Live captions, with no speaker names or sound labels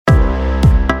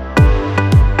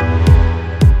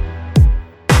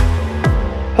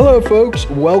Hello, folks.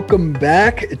 Welcome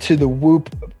back to the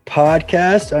Whoop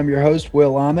podcast. I'm your host,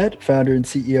 Will Ahmed, founder and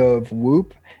CEO of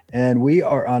Whoop, and we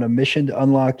are on a mission to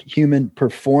unlock human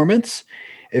performance.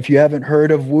 If you haven't heard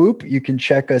of Whoop, you can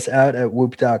check us out at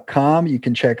whoop.com. You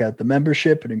can check out the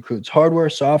membership. It includes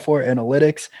hardware, software,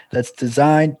 analytics that's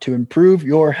designed to improve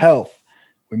your health.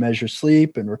 We measure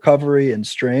sleep and recovery and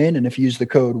strain. And if you use the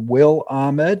code Will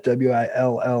Ahmed,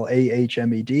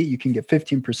 WILLAHMED, you can get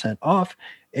 15% off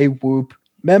a Whoop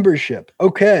membership.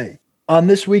 Okay. On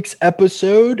this week's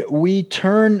episode, we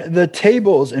turn the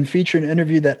tables and feature an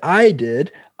interview that I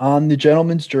did on the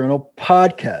Gentleman's Journal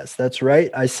podcast. That's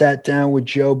right. I sat down with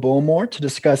Joe Bullmore to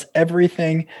discuss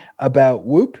everything about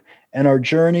Whoop and our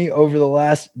journey over the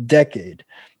last decade.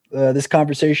 This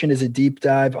conversation is a deep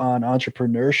dive on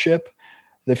entrepreneurship,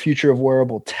 the future of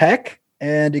wearable tech,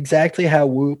 and exactly how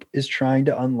Whoop is trying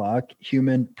to unlock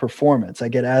human performance. I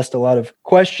get asked a lot of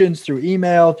questions through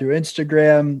email, through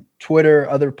Instagram, Twitter,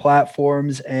 other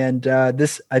platforms, and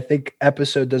this, I think,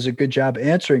 episode does a good job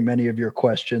answering many of your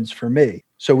questions for me.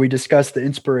 So we discussed the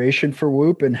inspiration for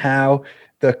Whoop and how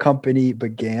the company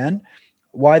began,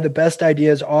 why the best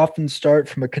ideas often start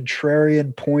from a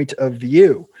contrarian point of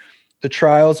view, the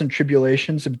trials and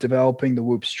tribulations of developing the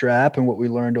Whoop strap and what we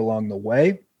learned along the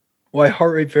way, why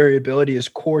heart rate variability is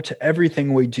core to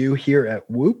everything we do here at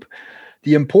Whoop,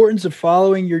 the importance of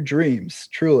following your dreams,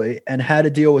 truly, and how to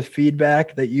deal with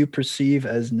feedback that you perceive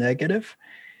as negative,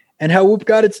 and how Whoop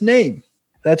got its name.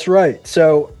 That's right.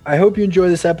 So I hope you enjoy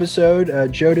this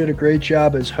episode. Joe did a great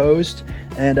job as host,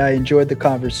 and I enjoyed the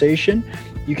conversation.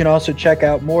 You can also check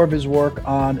out more of his work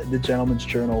on the Gentleman's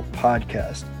Journal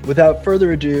podcast. Without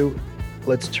further ado,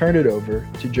 let's turn it over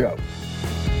to Joe.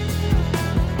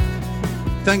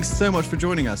 Thanks so much for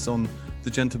joining us on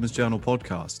the Gentleman's Journal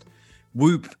podcast.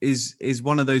 Whoop is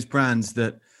one of those brands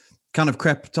that kind of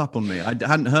crept up on me. I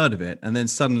hadn't heard of it. And then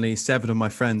suddenly 7 of my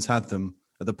friends had them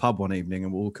at the pub one evening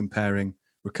and we're all comparing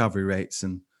recovery rates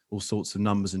and all sorts of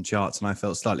numbers and charts. And I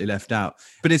felt slightly left out.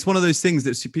 But it's one of those things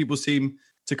that people seem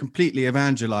to completely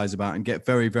evangelize about and get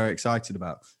very, very excited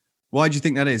about. Why do you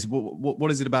think that is?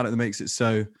 What is it about it that makes it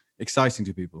so exciting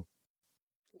to people?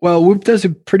 Well, Whoop does a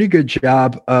pretty good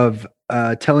job of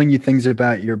telling you things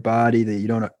about your body that you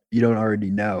don't already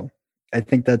know. I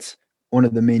think that's one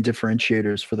of the main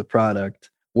differentiators for the product.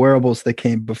 Wearables that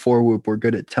came before Whoop were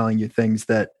good at telling you things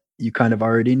that you kind of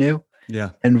already knew.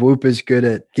 Yeah. And Whoop is good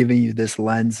at giving you this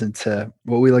lens into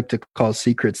what we like to call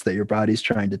secrets that your body's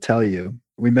trying to tell you.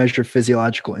 We measure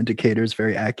physiological indicators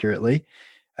very accurately.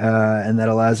 And that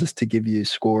allows us to give you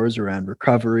scores around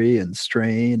recovery and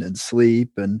strain and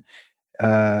sleep. And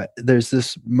there's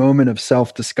this moment of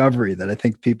self-discovery that I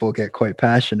think people get quite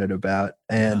passionate about,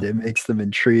 and it makes them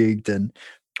intrigued. And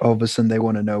all of a sudden they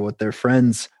want to know what their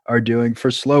friends are doing for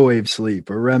slow wave sleep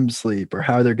or REM sleep, or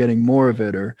how they're getting more of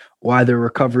it, or why their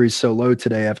recovery is so low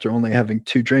today after only having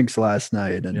 2 drinks last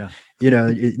night. And,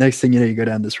 next thing you know, you go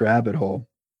down this rabbit hole.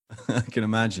 I can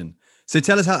imagine. So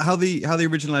tell us how the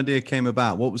original idea came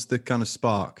about. What was the kind of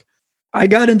spark? I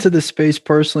got into the space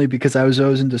personally because I was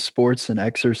always into sports and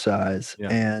exercise.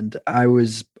 And I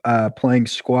was playing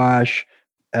squash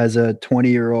as a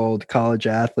 20-year-old college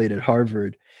athlete at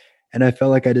Harvard. And I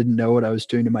felt like I didn't know what I was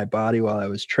doing to my body while I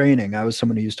was training. I was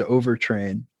someone who used to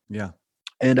overtrain. Yeah.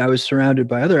 And I was surrounded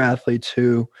by other athletes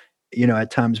who,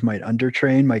 at times might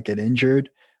undertrain, might get injured,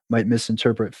 might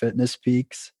misinterpret fitness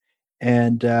peaks.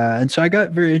 And so I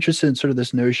got very interested in sort of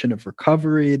this notion of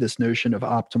recovery, this notion of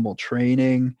optimal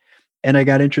training. And I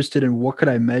got interested in what could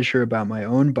I measure about my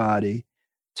own body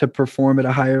to perform at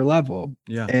a higher level.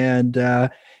 Yeah. And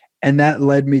that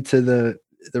led me to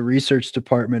the research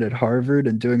department at Harvard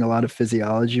and doing a lot of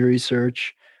physiology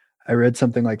research. I read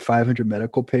something like 500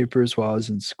 medical papers while I was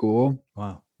in school.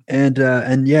 Wow. And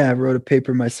I wrote a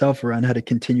paper myself around how to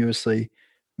continuously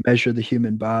measure the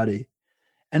human body.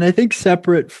 And I think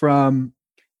separate from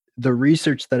the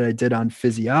research that I did on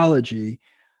physiology,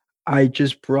 I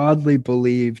just broadly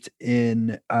believed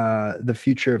in the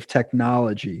future of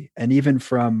technology. And even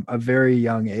from a very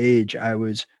young age, I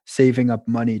was saving up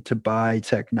money to buy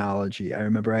technology. I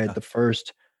remember I had the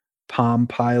first Palm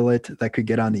Pilot that could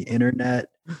get on the internet.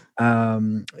 I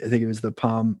think it was the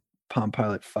Palm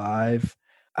Pilot 5.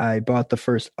 I bought the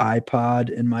first iPod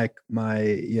in my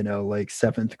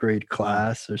 7th grade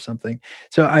class or something.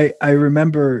 So I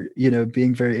remember,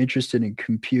 being very interested in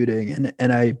computing,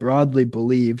 and I broadly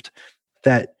believed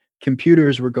that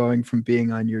computers were going from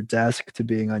being on your desk to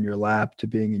being on your lap to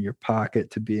being in your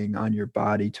pocket to being on your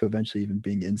body to eventually even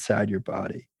being inside your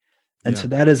body. And so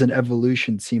that as an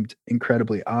evolution seemed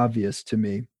incredibly obvious to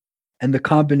me. And the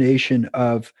combination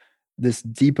of this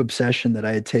deep obsession that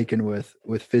I had taken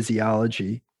with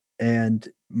physiology and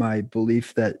my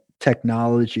belief that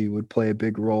technology would play a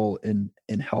big role in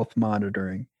health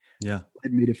monitoring Yeah.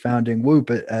 led me to founding Whoop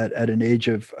at an age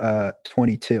of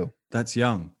 22. That's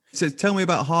young. So tell me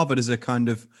about Harvard as a kind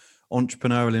of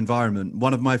entrepreneurial environment.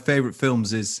 One of my favorite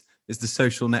films is The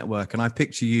Social Network, and I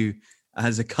picture you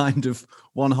as a kind of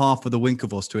one half of the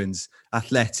Winklevoss twins,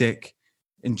 athletic,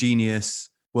 ingenious,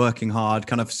 working hard,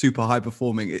 kind of super high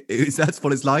performing. Is that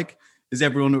what it's like? Is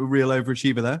everyone a real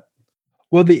overachiever there?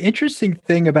 Well, the interesting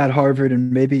thing about Harvard,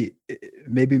 and maybe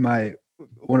my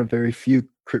one of very few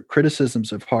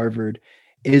criticisms of Harvard,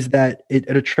 is that it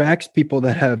attracts people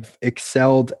that have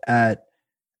excelled at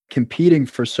competing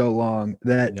for so long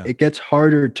that Yeah. it gets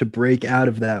harder to break out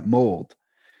of that mold.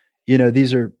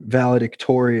 These are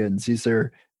valedictorians. These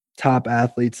are top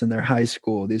athletes in their high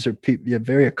school. These are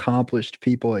very accomplished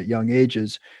people at young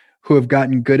ages who have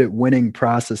gotten good at winning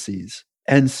processes.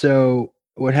 And so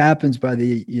what happens by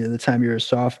the time you're a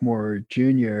sophomore or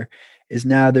junior is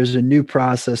now there's a new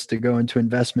process to go into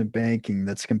investment banking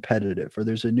that's competitive, or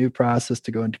there's a new process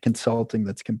to go into consulting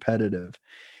that's competitive.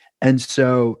 And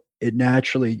so it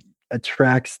naturally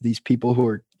attracts these people who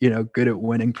are, good at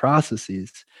winning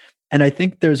processes. And I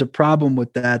think there's a problem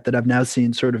with that I've now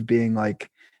seen sort of being like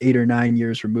 8 or 9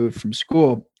 years removed from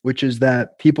school, which is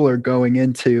that people are going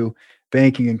into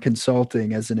banking and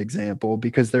consulting, as an example,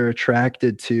 because they're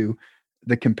attracted to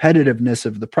the competitiveness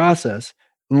of the process,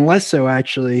 and less so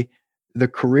actually the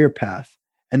career path.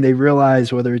 And they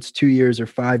realize, whether it's 2 years or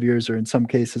 5 years, or in some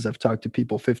cases, I've talked to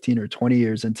people 15 or 20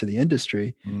 years into the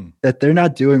industry, that they're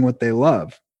not doing what they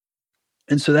love.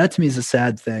 And so that to me is a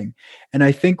sad thing. And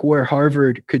I think where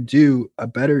Harvard could do a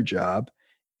better job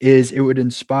is it would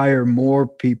inspire more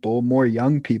people, more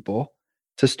young people,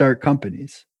 to start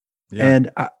companies. Yeah.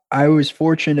 And I was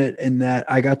fortunate in that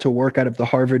I got to work out of the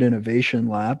Harvard Innovation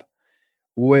Lab,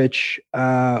 which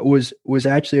was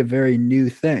actually a very new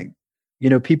thing.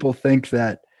 People think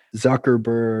that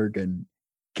Zuckerberg and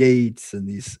Gates and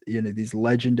these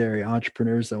legendary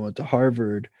entrepreneurs that went to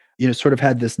Harvard, sort of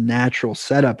had this natural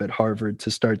setup at Harvard to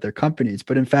start their companies.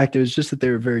 But in fact, it was just that they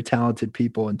were very talented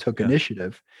people and took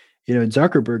initiative. In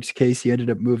Zuckerberg's case, he ended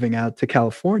up moving out to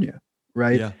California,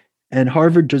 right? Yeah. And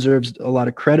Harvard deserves a lot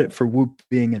of credit for Whoop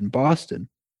being in Boston,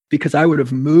 because I would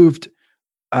have moved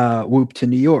Whoop to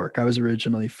New York. I was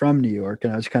originally from New York,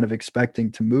 and I was kind of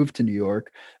expecting to move to New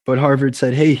York. But Harvard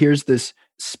said, hey, here's this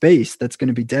space that's going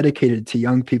to be dedicated to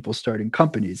young people starting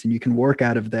companies, and you can work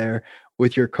out of there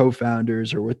with your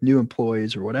co-founders or with new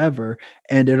employees or whatever,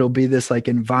 and it'll be this like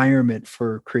environment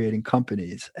for creating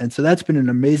companies. And so that's been an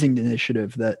amazing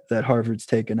initiative that Harvard's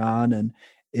taken on, and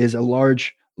is a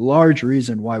large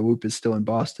reason why Whoop is still in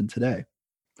Boston today.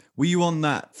 Were you on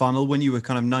that funnel when you were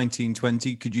kind of 19,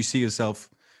 20? Could you see yourself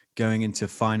going into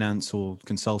finance or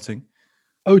consulting?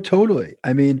 Oh, totally.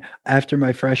 I mean, after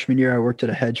my freshman year, I worked at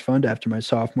a hedge fund. After my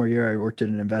sophomore year, I worked at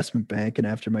an investment bank. And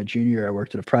after my junior year, I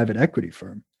worked at a private equity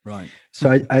firm. Right.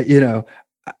 So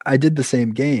I did the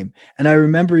same game. And I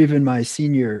remember even my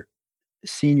senior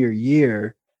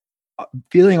year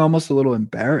feeling almost a little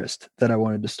embarrassed that I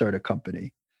wanted to start a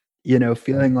company,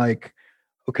 feeling like,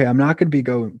 okay, I'm not going to be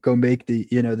go make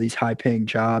these high paying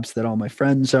jobs that all my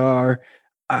friends are.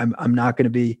 I'm not going to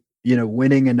be,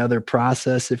 winning another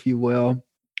process, if you will.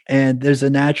 And there's a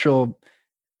natural,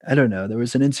 I don't know, there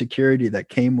was an insecurity that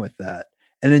came with that.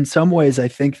 And in some ways, I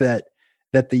think that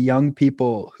the young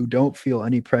people who don't feel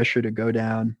any pressure to go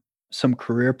down some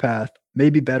career path may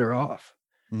be better off.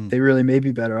 They really may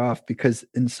be better off, because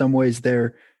in some ways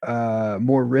they're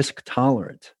more risk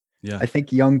tolerant. Yeah. I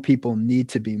think young people need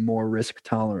to be more risk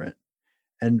tolerant.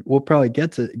 And we'll probably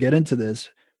get into this.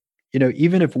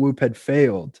 Even if Whoop had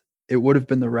failed, it would have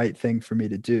been the right thing for me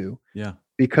to do. Yeah.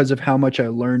 Because of how much I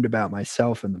learned about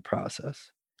myself in the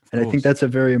process. And I think that's a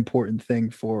very important thing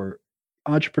for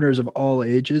entrepreneurs of all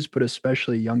ages, but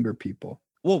especially younger people.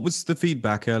 What was the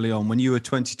feedback early on when you were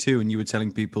 22 and you were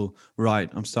telling people, right,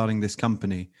 I'm starting this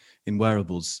company in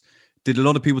wearables? Did a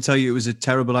lot of people tell you it was a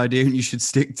terrible idea and you should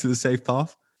stick to the safe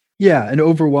path? Yeah, an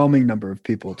overwhelming number of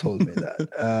people told me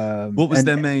that. What was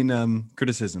their main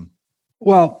criticism?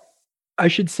 Well, I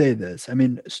should say this. I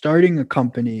mean, starting a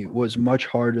company was much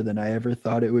harder than I ever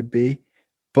thought it would be,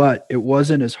 but it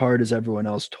wasn't as hard as everyone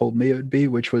else told me it would be,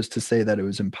 which was to say that it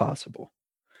was impossible.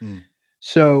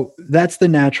 So that's the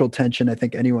natural tension I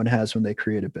think anyone has when they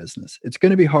create a business. It's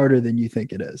going to be harder than you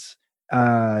think it is.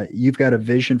 You've got a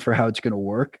vision for how it's going to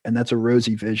work, and that's a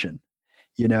rosy vision,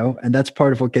 and that's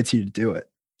part of what gets you to do it.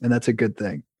 And that's a good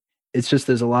thing. It's just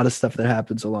there's a lot of stuff that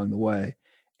happens along the way.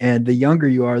 And the younger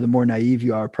you are, the more naive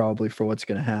you are probably for what's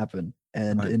going to happen.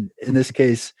 And in this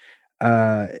case,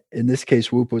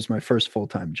 Whoop was my first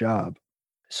full-time job.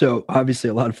 So obviously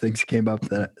a lot of things came up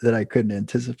that I couldn't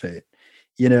anticipate.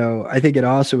 You know, I think it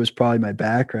also was probably my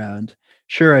background.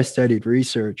 Sure, I studied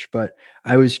research, but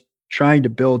I was trying to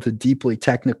build a deeply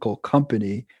technical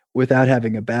company without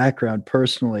having a background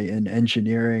personally in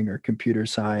engineering or computer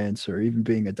science or even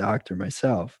being a doctor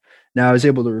myself. Now I was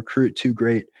able to recruit two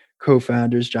great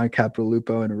co-founders, John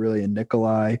Capitalupo and Aurelian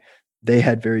Nicolai. They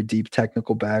had very deep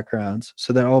technical backgrounds.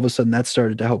 So then all of a sudden that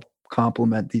started to help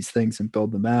complement these things and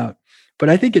build them out. But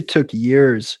I think it took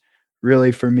years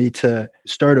really for me to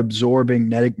start absorbing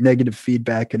negative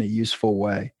feedback in a useful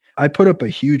way. I put up a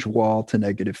huge wall to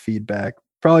negative feedback,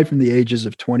 probably from the ages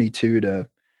of 22 to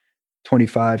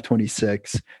 25,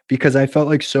 26, because I felt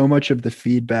like so much of the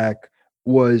feedback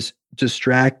was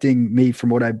distracting me from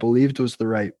what I believed was the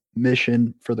right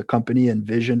mission for the company and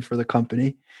vision for the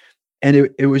company. And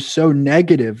it was so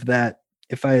negative that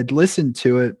if I had listened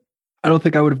to it, I don't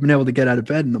think I would have been able to get out of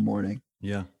bed in the morning.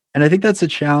 Yeah. And I think that's a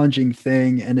challenging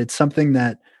thing. And it's something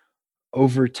that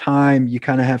over time you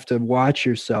kind of have to watch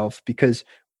yourself, because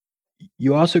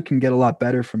you also can get a lot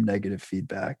better from negative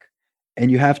feedback. And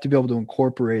you have to be able to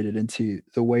incorporate it into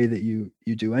the way that you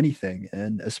do anything,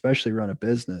 and especially run a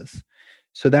business.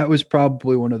 So that was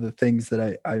probably one of the things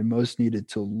that I most needed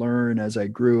to learn as I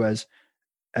grew as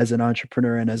an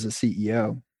entrepreneur and as a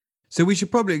CEO. So we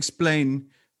should probably explain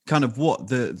kind of what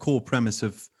the core premise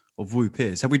of Whoop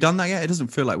is. Have we done that yet? It doesn't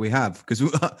feel like we have, because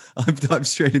I've dived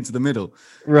straight into the middle.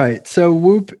 Right. So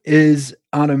Whoop is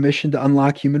on a mission to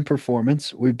unlock human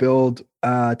performance. We build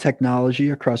technology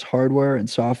across hardware and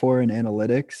software and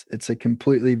analytics. It's a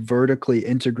completely vertically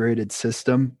integrated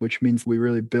system, which means we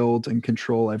really build and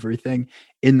control everything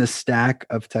in the stack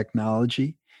of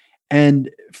technology.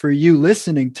 And for you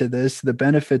listening to this, the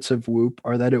benefits of Whoop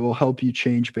are that it will help you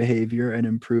change behavior and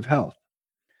improve health.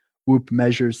 Whoop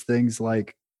measures things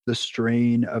like the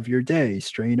strain of your day,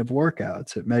 strain of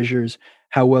workouts. It measures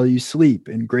how well you sleep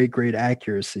in great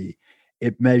accuracy.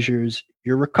 It measures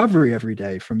your recovery every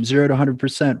day from 0 to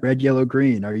 100%, red, yellow,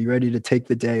 green. Are you ready to take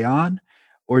the day on,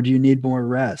 or do you need more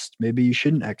rest? Maybe you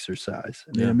shouldn't exercise.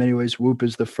 I mean, in many ways, Whoop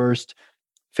is the first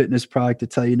fitness product to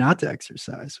tell you not to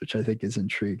exercise, which I think is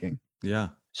intriguing. Yeah.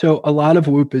 So a lot of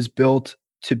Whoop is built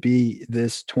to be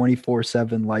this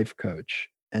 24/7 life coach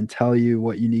and tell you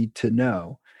what you need to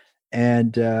know.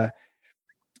 And the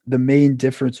main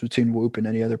difference between Whoop and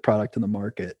any other product in the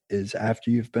market is after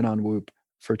you've been on Whoop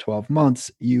for 12 months,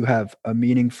 you have a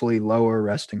meaningfully lower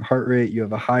resting heart rate. You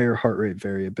have a higher heart rate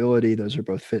variability. Those are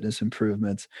both fitness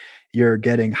improvements. You're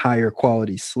getting higher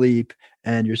quality sleep,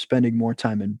 and you're spending more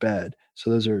time in bed. So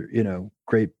those are,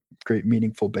 great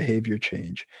meaningful behavior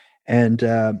change. And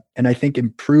I think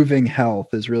improving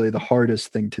health is really the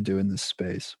hardest thing to do in this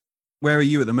space. Where are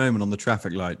you at the moment on the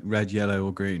traffic light? Red, yellow,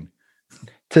 or green?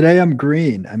 Today I'm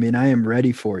green. I mean, I am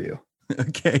ready for you.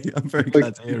 Okay, I'm very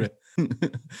glad to hear it.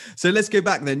 So let's go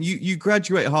back then. You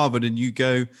graduate Harvard and you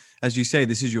go, as you say,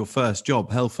 this is your first job,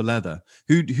 hell for leather.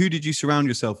 Who did you surround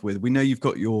yourself with? We know you've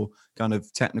got your kind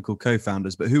of technical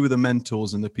co-founders, but who were the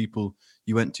mentors and the people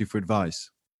you went to for advice?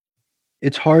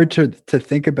 It's hard to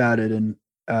think about it,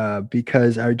 and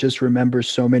because I just remember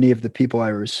so many of the people I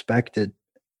respected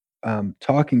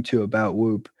talking to about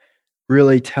Whoop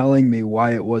really telling me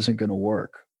why it wasn't going to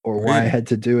work, or why I had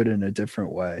to do it in a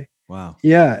different way. Wow.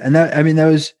 Yeah. And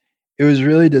it was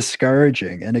really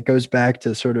discouraging. And it goes back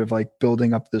to sort of like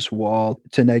building up this wall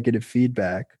to negative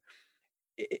feedback.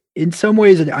 In some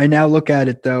ways, I now look at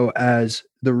it though as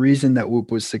the reason that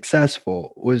Whoop was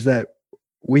successful was that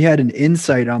we had an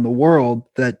insight on the world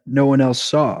that no one else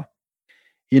saw.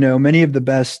 Many of the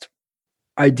best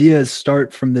ideas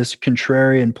start from this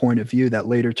contrarian point of view that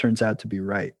later turns out to be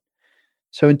right.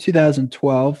 So in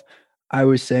 2012, I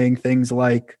was saying things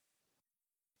like,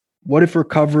 what if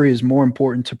recovery is more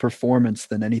important to performance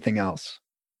than anything else?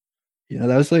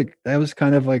 That was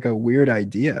kind of like a weird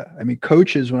idea. I mean,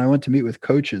 coaches, when I went to meet with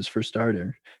coaches for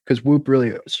starter, because Whoop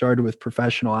really started with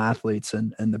professional athletes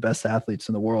and the best athletes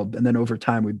in the world. And then over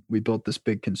time, we built this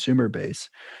big consumer base,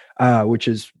 which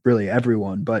is really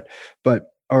everyone. But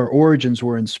our origins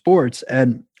were in sports.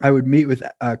 And I would meet with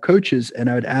coaches and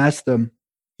I would ask them,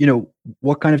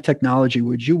 what kind of technology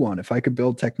would you want? If I could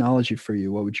build technology for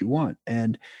you, what would you want?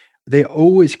 And they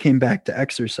always came back to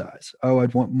exercise. Oh,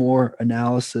 I'd want more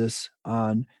analysis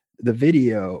on the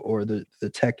video or the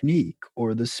technique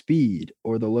or the speed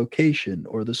or the location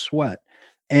or the sweat.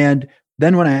 And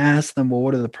then when I asked them, well,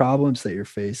 what are the problems that you're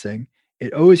facing?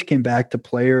 It always came back to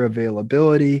player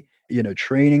availability,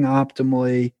 training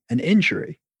optimally, and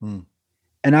injury.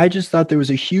 And I just thought there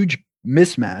was a huge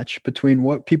mismatch between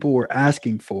what people were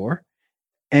asking for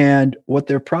and what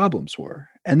their problems were.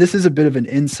 And this is a bit of an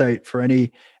insight for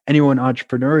anyone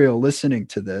entrepreneurial listening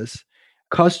to this.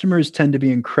 Customers tend to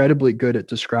be incredibly good at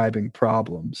describing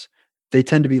problems. They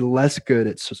tend to be less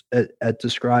good at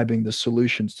describing the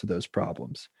solutions to those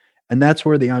problems. And that's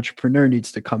where the entrepreneur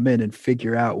needs to come in and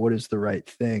figure out what is the right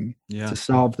thing to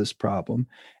solve this problem.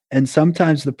 And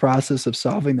sometimes the process of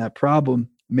solving that problem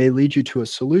may lead you to a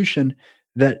solution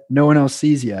that no one else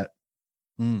sees yet.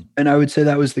 And I would say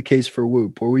that was the case for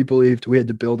Whoop, where we believed we had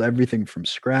to build everything from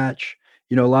scratch.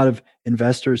 A lot of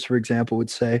investors, for example, would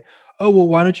say, oh, well,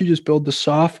 why don't you just build the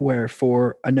software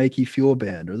for a Nike Fuel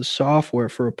Band or the software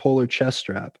for a Polar chest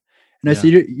strap? And I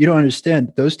said, you don't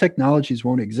understand. Those technologies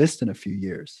won't exist in a few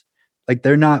years. Like,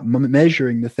 they're not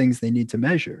measuring the things they need to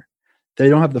measure. They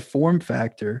don't have the form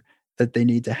factor that they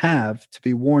need to have to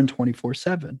be worn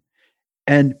 24/7.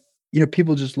 And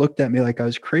people just looked at me like I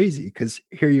was crazy, because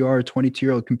here you are, a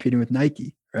 22-year-old competing with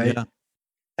Nike, right? Yeah.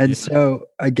 And so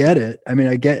I get it. I mean,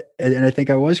 and I think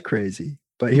I was crazy,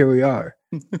 but here we are.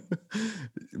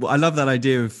 Well, I love that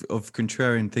idea of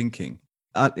contrarian thinking.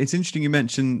 It's interesting you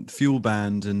mentioned Fuel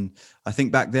Band, and I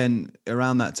think back then,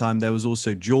 around that time, there was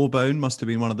also Jawbone, must have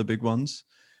been one of the big ones.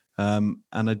 And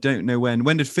I don't know when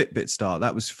did Fitbit start?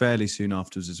 That was fairly soon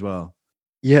afterwards as well.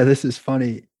 Yeah, this is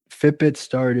funny. Fitbit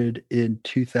started in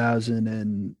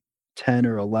 2010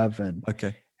 or 11.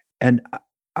 Okay. And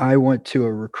I went to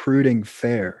a recruiting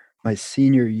fair my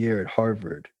senior year at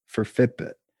Harvard for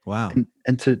Fitbit. Wow.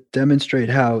 And to demonstrate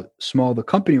how small the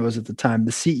company was at the time,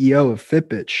 the CEO of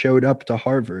Fitbit showed up to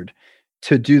Harvard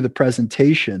to do the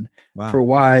presentation for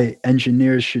why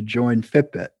engineers should join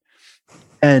Fitbit.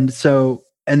 And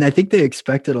I think they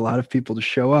expected a lot of people to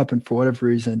show up. And for whatever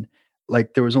reason,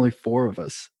 like, there was only 4 of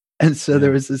us. And so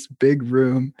there was this big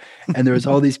room, and there was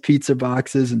all these pizza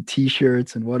boxes and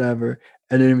t-shirts and whatever.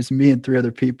 And it was me and 3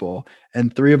 other people,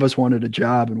 and 3 of us wanted a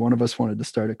job, and 1 of us wanted to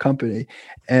start a company.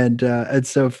 And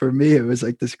so for me, it was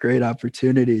like this great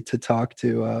opportunity to talk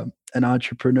to an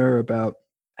entrepreneur about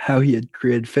how he had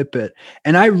created Fitbit.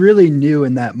 And I really knew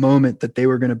in that moment that they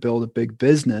were going to build a big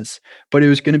business, but it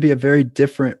was going to be a very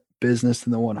different business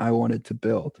than the one I wanted to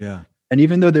build. Yeah. And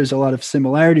even though there's a lot of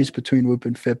similarities between Whoop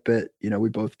and Fitbit, we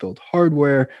both build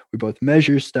hardware, we both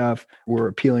measure stuff, we're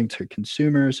appealing to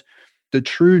consumers. The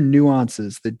true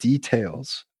nuances, the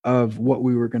details of what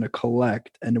we were going to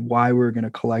collect and why we were going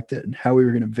to collect it and how we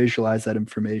were going to visualize that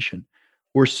information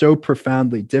were so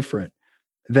profoundly different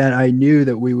that I knew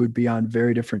that we would be on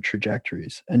very different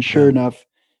trajectories. And sure enough,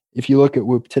 if you look at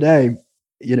Whoop today,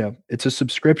 it's a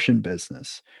subscription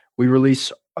business. We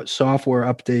release software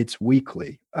updates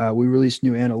weekly. We release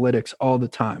new analytics all the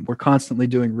time. We're constantly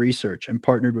doing research and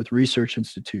partnered with research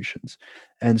institutions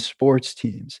and sports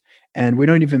teams. And we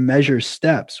don't even measure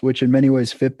steps, which in many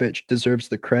ways Fitbit deserves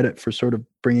the credit for sort of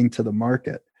bringing to the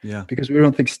market. Yeah. Because we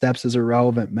don't think steps is a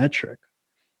relevant metric.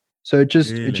 So it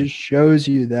just shows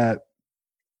you that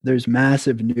there's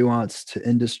massive nuance to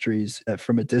industries that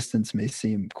from a distance may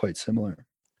seem quite similar.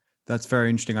 That's very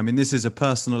interesting. I mean, this is a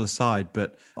personal aside,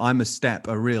 but I'm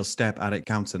a real step addict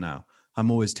counter now.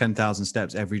 I'm always 10,000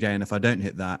 steps every day. And if I don't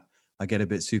hit that, I get a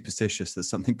bit superstitious that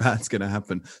something bad's going to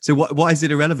happen. So why is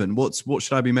it irrelevant? What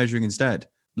should I be measuring instead?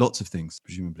 Lots of things,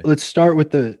 presumably. Let's start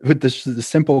with the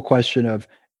simple question of,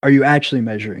 are you actually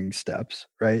measuring steps,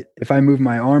 right? If I move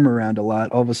my arm around a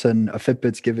lot, all of a sudden a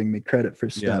Fitbit's giving me credit for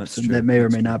steps, and that may or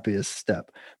may not be a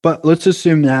step. But let's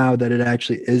assume now that it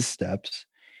actually is steps.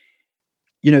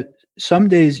 Some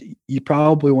days you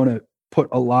probably want to put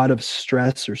a lot of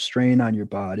stress or strain on your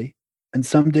body, and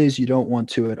some days you don't want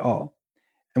to at all.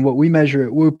 And what we measure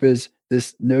at Whoop is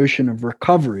this notion of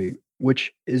recovery,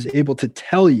 which is able to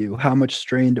tell you how much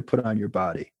strain to put on your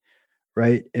body,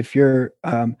 right? If you're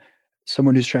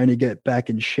someone who's trying to get back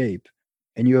in shape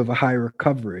and you have a high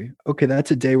recovery, okay,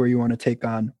 that's a day where you want to take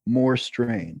on more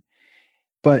strain.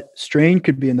 But strain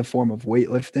could be in the form of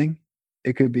weightlifting.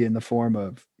 It could be in the form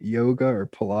of yoga or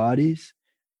Pilates.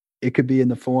 It could be in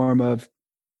the form of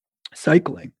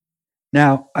cycling.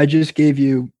 Now, I just gave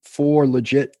you 4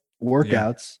 legit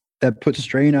workouts that put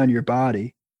strain on your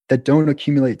body that don't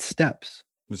accumulate steps.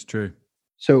 That's true.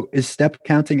 So is step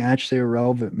counting actually a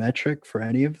relevant metric for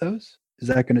any of those? Is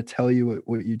that going to tell you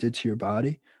what you did to your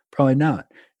body? Probably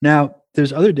not. Now,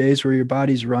 there's other days where your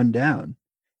body's run down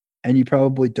and you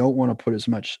probably don't want to put as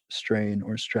much strain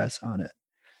or stress on it.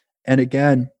 And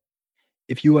again,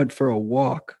 if you went for a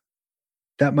walk,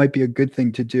 that might be a good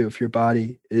thing to do if your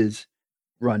body is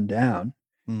run down,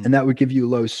 and that would give you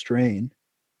low strain,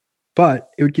 but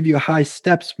it would give you a high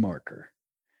steps marker.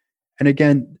 And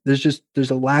again, there's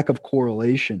a lack of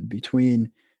correlation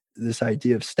between this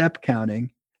idea of step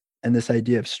counting and this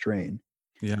idea of strain.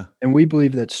 Yeah. And we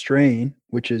believe that strain,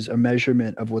 which is a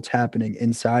measurement of what's happening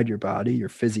inside your body, your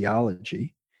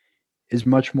physiology, is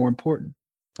much more important.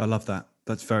 I love that.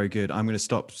 That's very good. I'm going to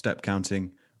stop step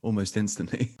counting almost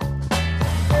instantly.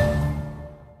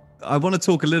 I want to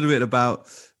talk a little bit about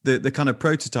the kind of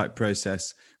prototype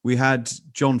process. We had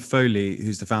John Foley,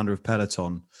 who's the founder of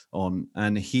Peloton, on,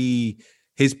 and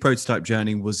his prototype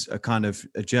journey was a kind of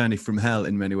a journey from hell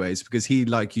in many ways, because he,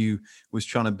 like you, was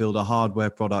trying to build a hardware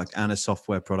product and a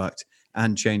software product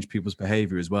and change people's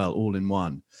behavior as well, all in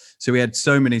one. So we had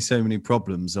so many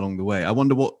problems along the way. I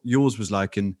wonder what yours was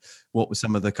like and what were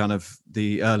some of the kind of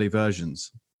the early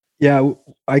versions. Yeah,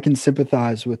 I can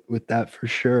sympathize with that for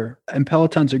sure. And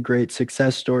Peloton's a great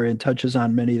success story and touches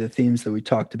on many of the themes that we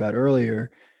talked about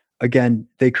earlier. Again,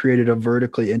 they created a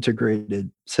vertically integrated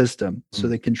system, so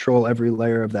they control every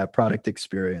layer of that product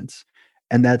experience.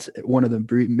 And that's one of the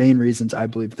main reasons I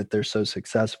believe that they're so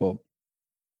successful.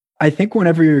 I think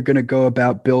whenever you're going to go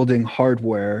about building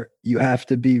hardware, you have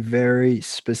to be very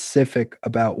specific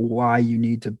about why you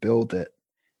need to build it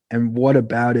and what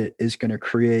about it is going to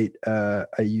create a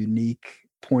unique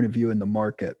point of view in the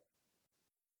market.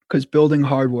 Because building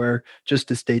hardware, just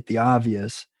to state the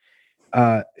obvious,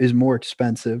 is more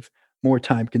expensive, more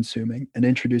time consuming, and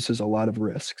introduces a lot of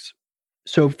risks.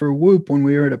 So for Whoop, when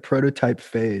we were at a prototype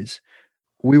phase,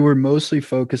 we were mostly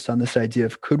focused on this idea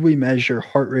of could we measure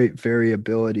heart rate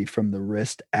variability from the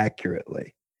wrist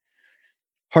accurately?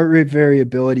 Heart rate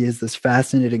variability is this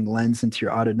fascinating lens into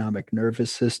your autonomic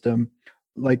nervous system.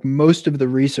 Like most of the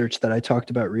research that I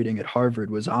talked about reading at Harvard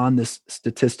was on this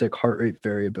statistic heart rate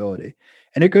variability.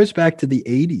 And it goes back to the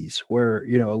 80s where,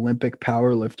 Olympic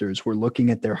powerlifters were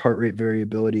looking at their heart rate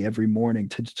variability every morning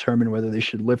to determine whether they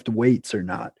should lift weights or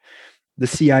not. The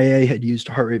CIA had used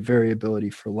heart rate variability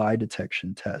for lie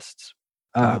detection tests.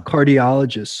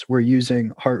 Cardiologists were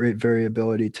using heart rate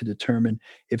variability to determine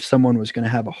if someone was going to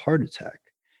have a heart attack.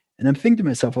 And I'm thinking to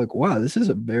myself, like, wow, this is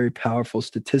a very powerful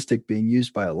statistic being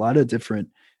used by a lot of different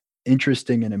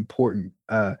interesting and important,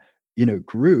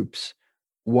 groups.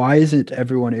 Why isn't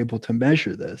everyone able to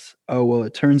measure this? Oh, well,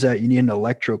 it turns out you need an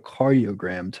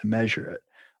electrocardiogram to measure it.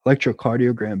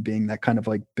 Electrocardiogram being that kind of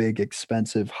like big,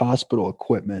 expensive hospital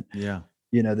equipment,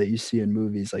 that you see in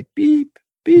movies like beep,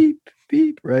 beep,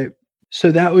 beep, right?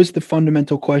 So that was the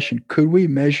fundamental question. Could we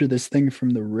measure this thing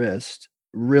from the wrist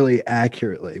really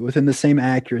accurately, within the same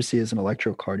accuracy as an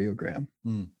electrocardiogram?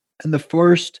 And the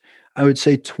first, I would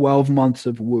say, 12 months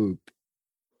of Whoop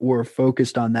were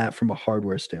focused on that from a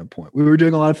hardware standpoint. We were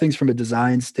doing a lot of things from a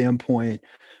design standpoint.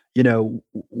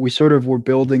 We sort of were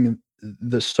building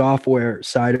the software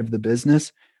side of the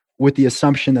business with the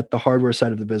assumption that the hardware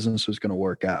side of the business was going to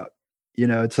work out.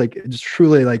 It's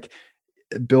truly like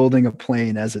building a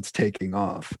plane as it's taking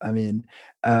off. I mean,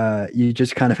 you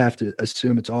just kind of have to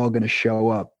assume it's all going to show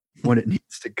up when it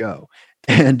needs to go.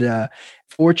 And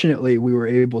fortunately, we were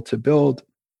able to build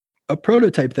a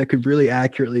prototype that could really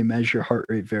accurately measure heart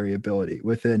rate variability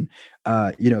within,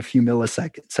 a few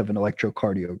milliseconds of an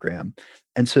electrocardiogram.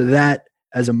 And so that,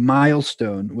 as a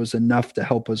milestone, was enough to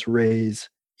help us raise,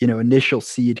 initial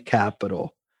seed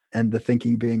capital. And the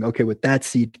thinking being, okay, with that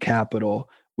seed capital,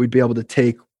 we'd be able to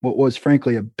take what was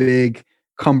frankly a big,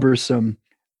 cumbersome,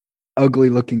 ugly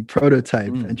looking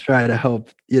prototype and try to help,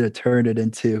 turn it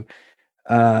into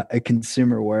a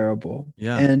consumer wearable.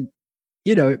 Yeah. And,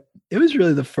 it was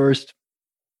really the first,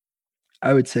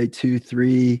 I would say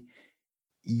 2-3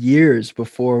 years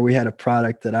before we had a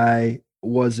product that I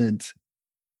wasn't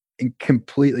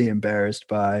completely embarrassed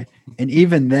by. And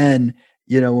even then,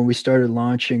 when we started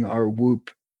launching our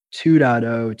Whoop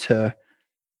 2.0 to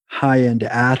high-end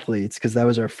athletes, because that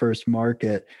was our first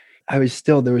market, there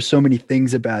were so many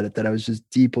things about it that I was just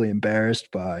deeply embarrassed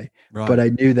by. Right. But I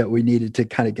knew that we needed to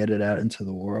kind of get it out into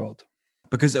the world.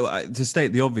 Because to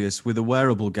state the obvious, with a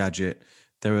wearable gadget,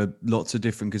 there are lots of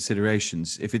different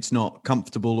considerations. If it's not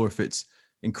comfortable, or if it's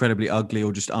incredibly ugly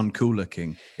or just uncool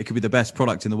looking, it could be the best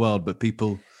product in the world, but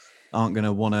people aren't going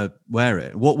to want to wear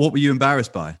it. What were you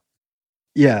embarrassed by?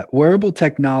 Yeah, wearable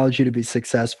technology, to be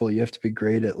successful, you have to be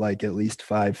great at at least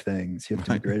 5 things. You have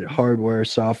to be great at hardware,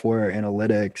 software,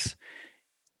 analytics,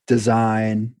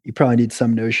 design. You probably need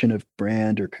some notion of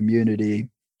brand or community.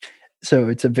 So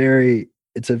it's a very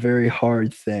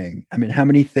hard thing. I mean, how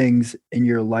many things in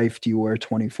your life do you wear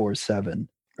 24/7,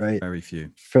 right? Very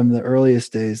few. From the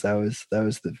earliest days, that was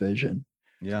the vision.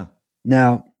 Yeah.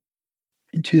 Now,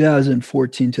 in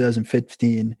 2014,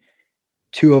 2015,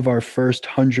 2 of our first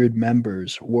 100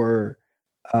 members were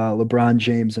LeBron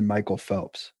James and Michael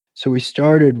Phelps. So we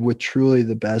started with truly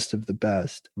the best of the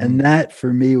best. And that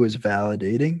for me was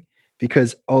validating,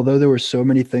 because although there were so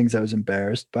many things I was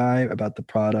embarrassed by about the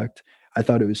product, I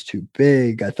thought it was too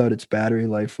big. I thought its battery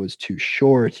life was too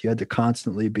short. You had to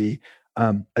constantly be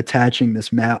attaching this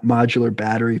modular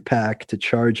battery pack to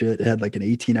charge it. It had like an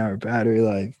 18-hour battery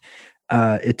life.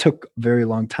 It took a very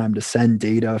long time to send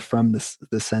data from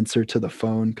the sensor to the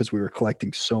phone because we were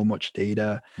collecting so much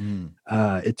data.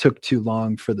 It took too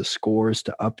long for the scores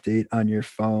to update on your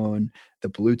phone. The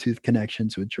Bluetooth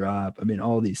connections would drop. I mean,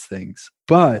 all these things.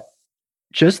 But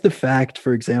just the fact,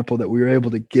 for example, that we were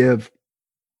able to give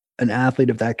an athlete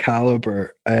of that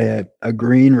caliber a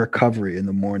green recovery in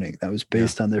the morning that was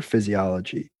based on their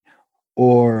physiology,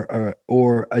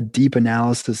 or a deep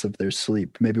analysis of their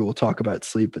sleep. Maybe we'll talk about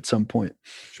sleep at some point.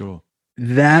 Sure.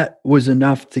 That was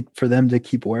enough for them to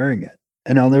keep wearing it.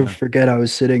 And I'll never forget, I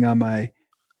was sitting on my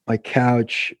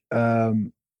couch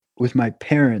with my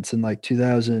parents in like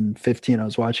 2015. I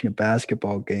was watching a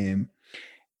basketball game,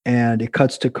 and it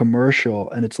cuts to commercial,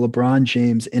 and it's LeBron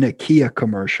James in a Kia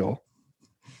commercial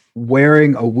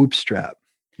wearing a Whoop strap.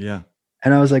 Yeah.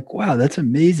 And I was like, wow, that's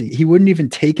amazing. He wouldn't even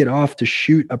take it off to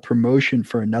shoot a promotion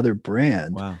for another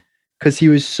brand. Wow. Because he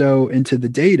was so into the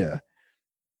data.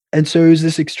 And so it was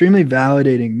this extremely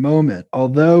validating moment,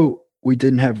 although we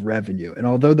didn't have revenue. And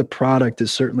although the product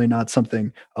is certainly not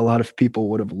something a lot of people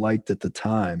would have liked at the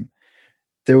time,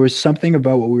 there was something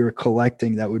about what we were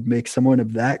collecting that would make someone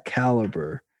of that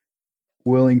caliber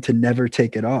willing to never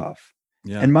take it off.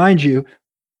 Yeah. And mind you,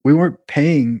 we weren't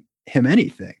paying him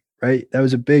anything, right? That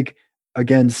was a big,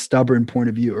 again, stubborn point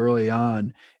of view early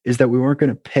on, is that we weren't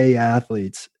going to pay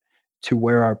athletes to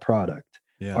wear our product.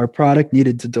 Yeah. Our product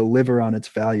needed to deliver on its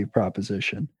value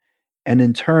proposition. And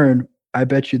in turn, I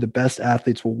bet you the best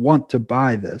athletes will want to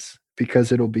buy this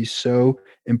because it'll be so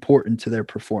important to their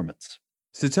performance.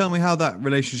 So tell me how that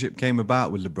relationship came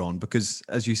about with LeBron, because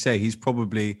as you say, he's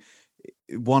probably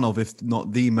one of, if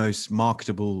not the most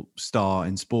marketable star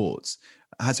in sports.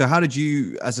 So how did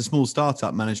you, as a small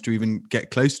startup, manage to even get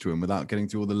close to him without getting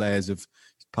through all the layers of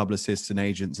publicists and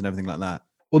agents and everything like that?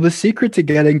 Well, the secret to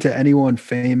getting to anyone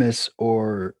famous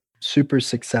or super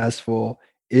successful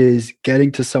is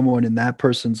getting to someone in that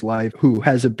person's life who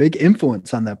has a big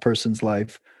influence on that person's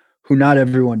life, who not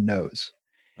everyone knows.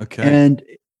 Okay. And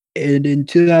in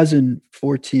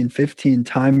 2014, 15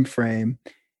 timeframe,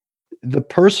 the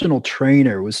personal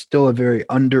trainer was still a very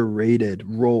underrated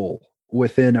role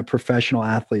within a professional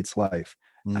athlete's life.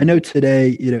 I know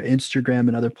today, Instagram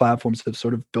and other platforms have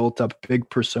sort of built up big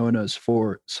personas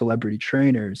for celebrity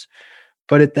trainers.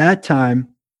 But at that time,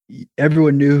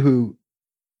 everyone knew who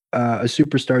a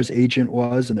superstar's agent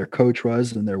was and their coach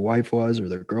was and their wife was or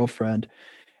their girlfriend.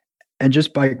 And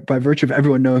just by virtue of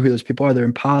everyone knowing who those people are, they're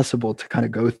impossible to kind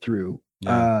of go through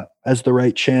as the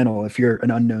right channel if you're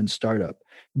an unknown startup.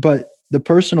 But the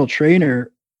personal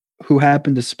trainer who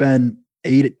happened to spend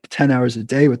 8 to 10 hours a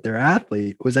day with their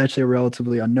athlete was actually a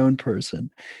relatively unknown person.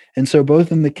 And so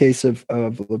both in the case of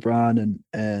LeBron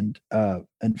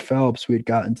and Phelps, we had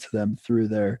gotten to them through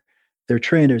their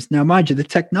trainers. Now, mind you, the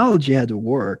technology had to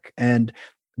work and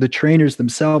the trainers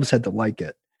themselves had to like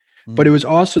it. But it was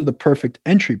also the perfect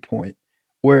entry point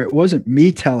where it wasn't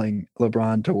me telling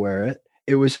LeBron to wear it.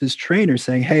 It was his trainer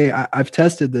saying, hey, I've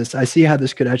tested this. I see how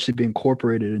this could actually be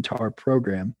incorporated into our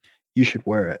program. You should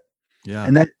wear it. Yeah.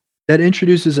 And that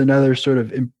introduces another sort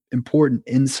of important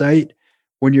insight.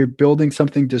 When you're building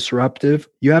something disruptive,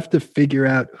 you have to figure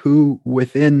out who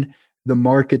within the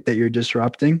market that you're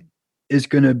disrupting is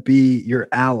going to be your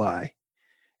ally.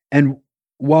 And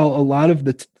while a lot of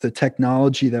the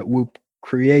technology that Whoop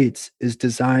creates is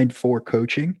designed for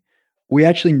coaching, we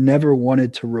actually never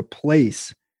wanted to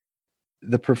replace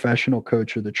the professional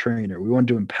coach or the trainer. We wanted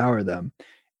to empower them.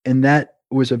 And that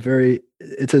was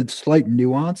it's a slight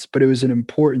nuance, but it was an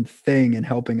important thing in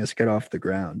helping us get off the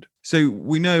ground. So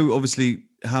we know obviously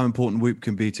how important Whoop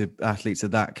can be to athletes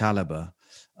of that caliber.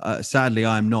 Sadly,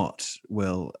 I'm not,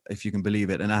 Will, if you can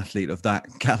believe it, an athlete of that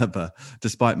caliber,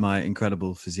 despite my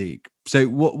incredible physique. So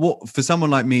what for someone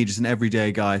like me, just an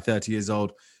everyday guy, 30 years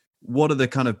old, what are the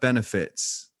kind of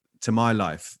benefits to my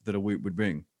life that a Whoop would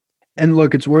bring? And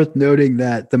look, it's worth noting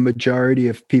that the majority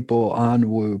of people on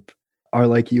Whoop are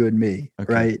like you and me,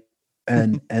 right?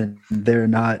 And they're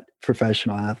not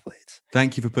professional athletes.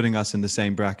 Thank you for putting us in the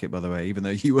same bracket, by the way, even though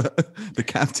you were the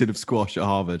captain of squash at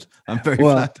Harvard. I'm very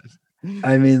flattered.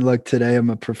 I mean, look, today I'm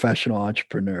a professional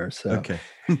entrepreneur. So, okay.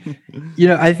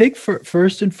 I think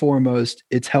first and foremost,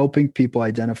 it's helping people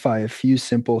identify a few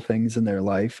simple things in their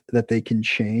life that they can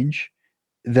change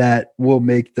that will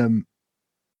make them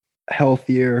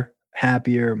healthier,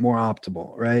 happier, more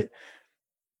optimal, right?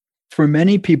 For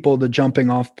many people, the jumping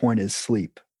off point is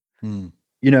sleep.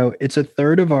 It's a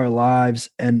third of our lives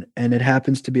and it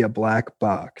happens to be a black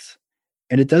box,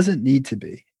 and it doesn't need to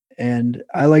be. And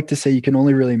I like to say you can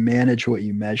only really manage what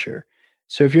you measure.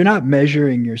 So if you're not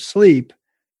measuring your sleep,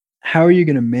 how are you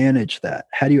going to manage that?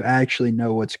 How do you actually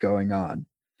know what's going on?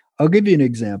 I'll give you an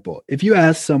example. If you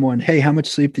ask someone, hey, how much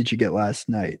sleep did you get last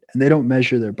night? And they don't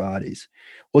measure their bodies,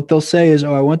 what they'll say is,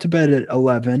 oh, I went to bed at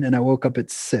 11 and I woke up at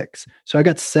 6. So I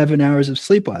got 7 hours of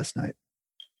sleep last night.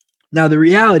 Now, the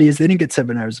reality is they didn't get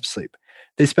 7 hours of sleep.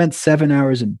 They spent 7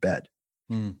 hours in bed.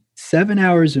 7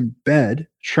 hours in bed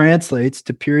translates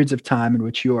to periods of time in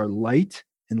which you are light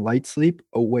in light sleep,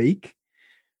 awake,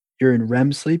 you're in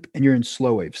REM sleep, and you're in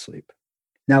slow wave sleep.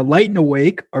 Now, light and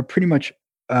awake are pretty much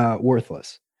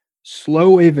worthless. Slow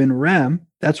wave and REM,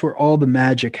 that's where all the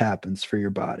magic happens for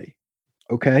your body.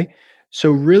 Okay.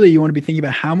 So, really, you want to be thinking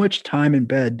about how much time in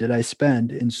bed did I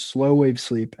spend in slow wave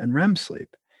sleep and REM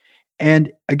sleep?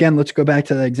 And again, let's go back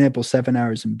to that example 7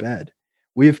 hours in bed.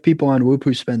 We have people on Whoop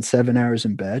who spend 7 hours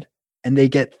in bed and they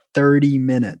get 30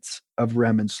 minutes of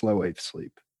REM and slow wave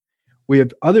sleep. We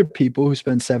have other people who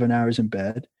spend 7 hours in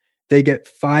bed. They get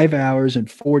 5 hours and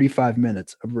 45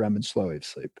 minutes of REM and slow wave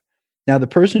sleep. Now, the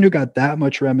person who got that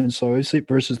much REM and slow wave sleep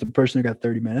versus the person who got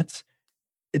 30 minutes,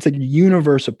 it's a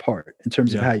universe apart in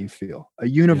terms of how you feel, a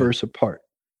universe apart.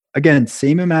 Again,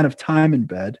 same amount of time in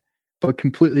bed, but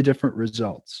completely different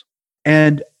results.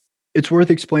 And it's worth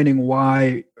explaining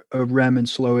why REM and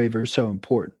slow wave are so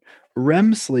important.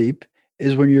 REM sleep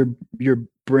is when your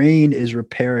brain is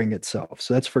repairing itself.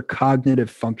 So that's for cognitive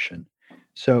function.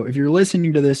 So if you're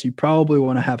listening to this, you probably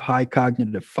want to have high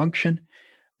cognitive function.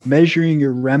 Measuring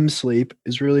your REM sleep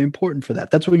is really important for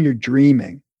that. That's when you're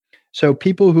dreaming. So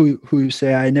people who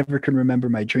say, I never can remember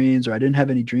my dreams, or I didn't have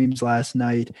any dreams last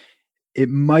night, it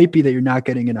might be that you're not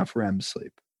getting enough REM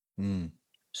sleep.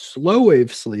 Slow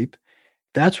wave sleep,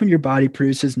 that's when your body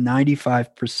produces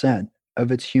 95%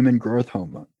 of its human growth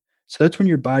hormone. So that's when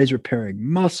your body's repairing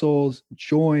muscles,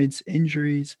 joints,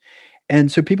 injuries. And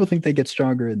so people think they get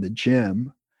stronger in the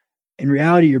gym. In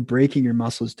reality, you're breaking your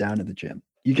muscles down in the gym.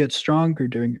 You get stronger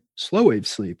during slow wave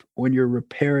sleep when you're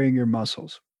repairing your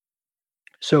muscles.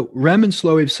 So REM and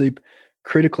slow wave sleep,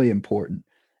 critically important.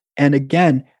 And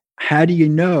again, how do you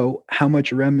know how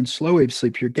much REM and slow wave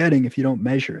sleep you're getting if you don't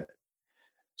measure it?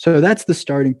 So that's the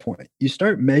starting point. You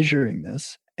start measuring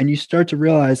this and you start to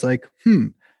realize like,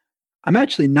 I'm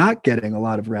actually not getting a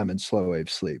lot of REM and slow wave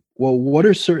sleep. Well, what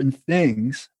are certain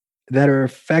things that are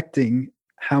affecting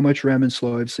how much REM and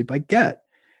slow wave sleep I get?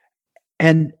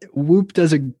 And Whoop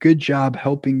does a good job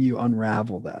helping you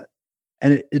unravel that.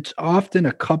 And it's often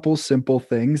a couple simple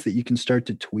things that you can start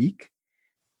to tweak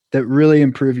that really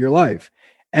improve your life.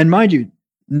 And mind you,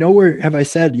 nowhere have I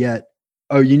said yet,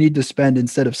 oh, you need to spend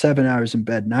instead of 7 hours in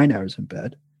bed, 9 hours in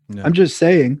bed. No. I'm just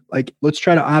saying, like, let's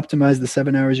try to optimize the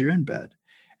 7 hours you're in bed.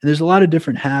 And there's a lot of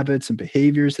different habits and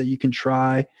behaviors that you can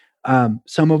try,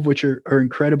 some of which are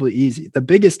incredibly easy. The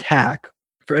biggest hack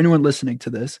for anyone listening to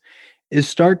this is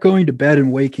start going to bed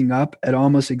and waking up at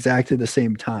almost exactly the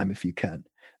same time if you can.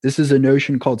 This is a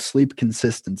notion called sleep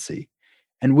consistency.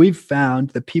 And we've found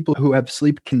that people who have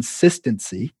sleep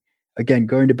consistency, again,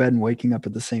 going to bed and waking up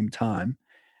at the same time,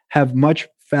 have much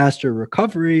faster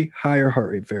recovery, higher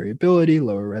heart rate variability,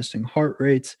 lower resting heart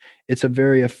rates. It's a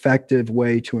very effective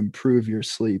way to improve your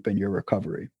sleep and your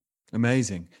recovery.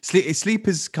 Amazing. Sleep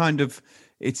is kind of,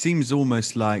 it seems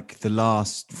almost like the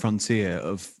last frontier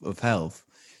of health.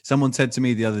 Someone said to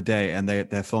me the other day, and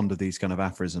they're fond of these kind of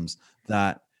aphorisms,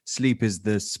 that sleep is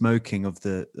the smoking of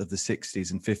the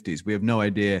 60s and 50s. We have no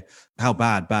idea how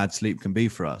bad sleep can be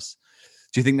for us.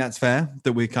 Do you think that's fair,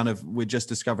 that we're just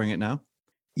discovering it now?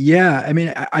 Yeah, I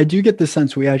mean, I do get the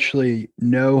sense we actually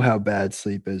know how bad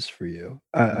sleep is for you.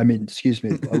 A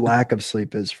lack of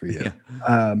sleep is for you.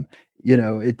 Yeah.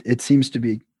 It seems to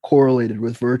be correlated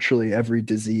with virtually every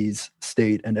disease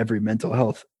state and every mental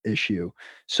health issue.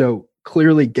 So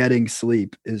clearly getting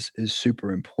sleep is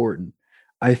super important.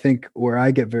 I think where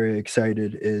I get very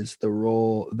excited is the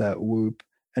role that Whoop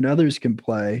and others can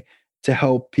play to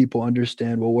help people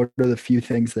understand, well, what are the few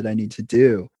things that I need to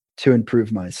do to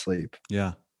improve my sleep?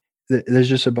 Yeah. There's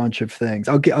just a bunch of things.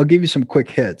 I'll give you some quick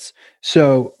hits.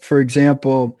 So, for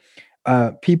example,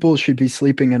 people should be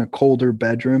sleeping in a colder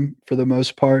bedroom for the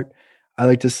most part. I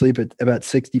like to sleep at about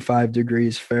 65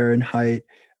 degrees Fahrenheit,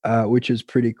 which is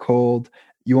pretty cold.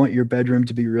 You want your bedroom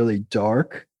to be really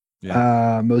dark.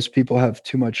 Yeah. Most people have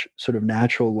too much sort of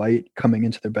natural light coming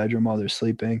into their bedroom while they're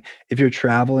sleeping. If you're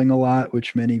traveling a lot,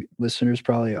 which many listeners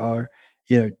probably are,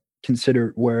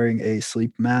 consider wearing a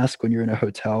sleep mask when you're in a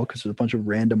hotel because there's a bunch of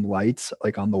random lights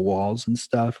like on the walls and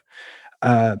stuff.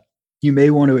 You may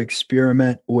want to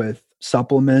experiment with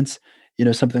supplements.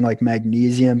 Something like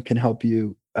magnesium can help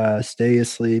you stay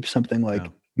asleep. Something like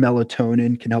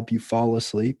Melatonin can help you fall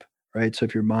asleep, right? So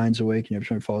if your mind's awake and you're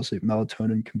trying to fall asleep,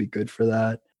 melatonin can be good for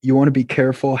that. You want to be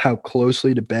careful how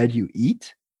closely to bed you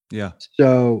eat. Yeah.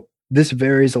 So this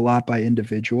varies a lot by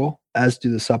individual, as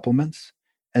do the supplements.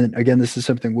 And again, this is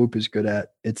something Whoop is good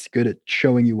at. It's good at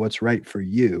showing you what's right for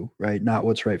you, right? Not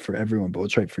what's right for everyone, but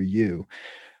what's right for you.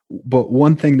 But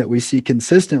one thing that we see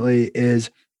consistently is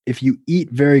if you eat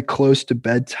very close to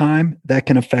bedtime, that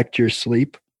can affect your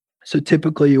sleep. So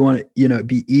typically you want to,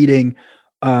 be eating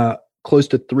close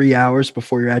to 3 hours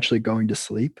before you're actually going to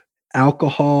sleep.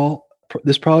 Alcohol,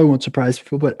 this probably won't surprise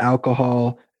people, but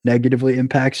alcohol negatively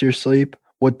impacts your sleep.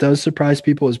 What does surprise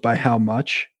people is by how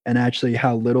much and actually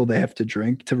how little they have to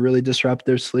drink to really disrupt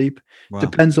their sleep. Wow.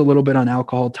 Depends a little bit on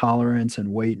alcohol tolerance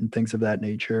and weight and things of that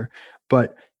nature.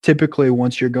 But typically,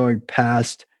 once you're going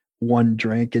past one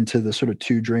drink into the sort of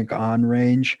 2 drink on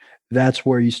range, that's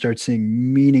where you start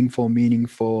seeing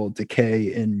meaningful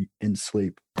decay in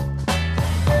sleep.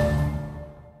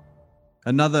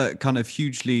 Another kind of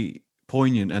hugely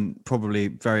poignant and probably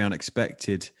very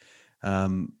unexpected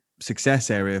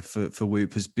success area for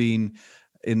Whoop has been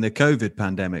in the COVID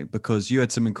pandemic, because you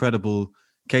had some incredible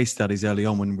case studies early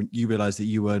on when you realized that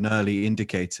you were an early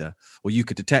indicator, or you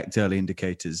could detect early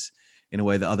indicators in a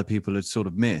way that other people had sort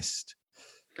of missed.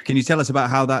 Can you tell us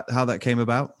about how that came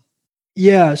about?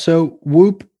 Yeah. So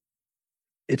Whoop,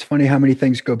 it's funny how many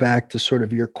things go back to sort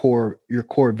of your core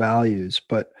values,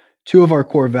 but 2 of our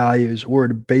core values were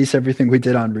to base everything we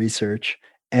did on research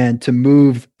and to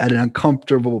move at an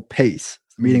uncomfortable pace,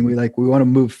 meaning we want to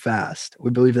move fast. We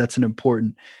believe that's an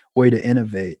important way to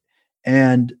innovate.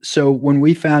 And so when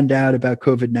we found out about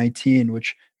COVID-19,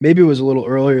 which maybe was a little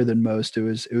earlier than most, it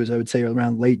was I would say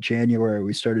around late January,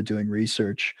 we started doing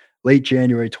research. Late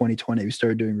January 2020, we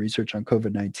started doing research on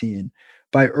COVID-19.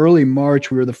 By early March,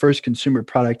 we were the first consumer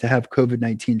product to have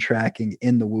COVID-19 tracking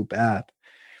in the Whoop app.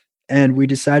 And we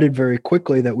decided very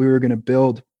quickly that we were going to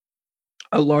build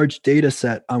a large data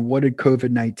set on what did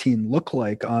COVID-19 look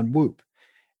like on Whoop.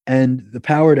 And the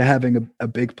power to having a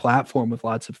big platform with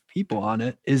lots of people on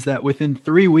it is that within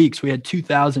 3 weeks, we had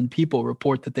 2,000 people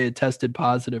report that they had tested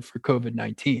positive for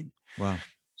COVID-19. Wow.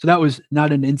 So that was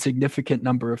not an insignificant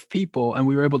number of people. And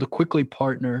we were able to quickly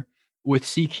partner with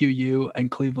CQU and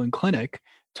Cleveland Clinic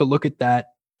to look at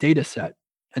that data set.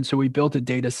 And so we built a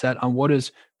data set on what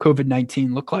does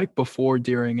COVID-19 look like before,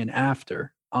 during, and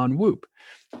after on Whoop.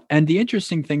 And the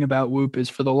interesting thing about Whoop is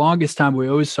for the longest time, we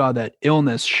always saw that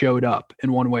illness showed up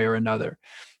in one way or another.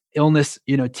 Illness,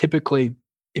 typically,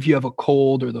 if you have a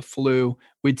cold or the flu,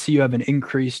 we'd see you have an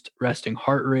increased resting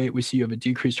heart rate. We see you have a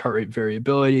decreased heart rate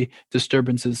variability,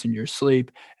 disturbances in your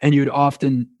sleep, and you'd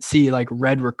often see like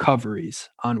red recoveries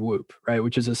on Whoop, right?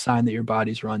 Which is a sign that your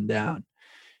body's run down.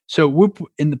 So Whoop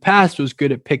in the past was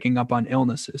good at picking up on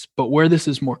illnesses, but where this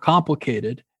is more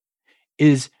complicated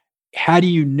is how do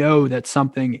you know that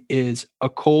something is a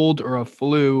cold or a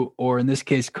flu, or in this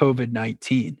case,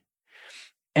 COVID-19?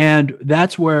 And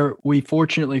that's where we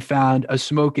fortunately found a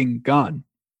smoking gun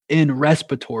in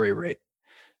respiratory rate.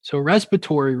 So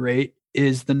respiratory rate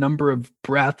is the number of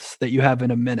breaths that you have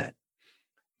in a minute.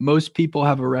 Most people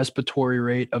have a respiratory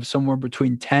rate of somewhere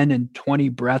between 10 and 20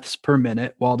 breaths per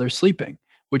minute while they're sleeping,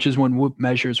 which is when Whoop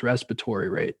measures respiratory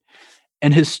rate.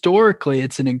 And historically,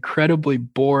 it's an incredibly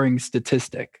boring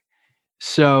statistic.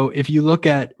 So if you look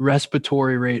at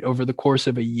respiratory rate over the course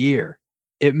of a year,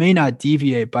 it may not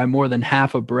deviate by more than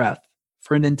half a breath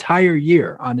for an entire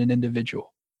year on an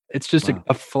individual. It's just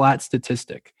a flat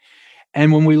statistic.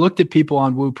 And when we looked at people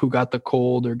on Whoop who got the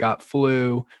cold or got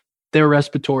flu, their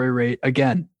respiratory rate,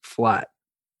 again, flat.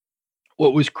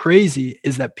 What was crazy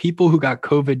is that people who got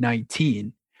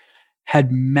COVID-19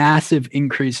 had massive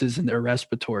increases in their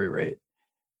respiratory rate.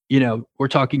 We're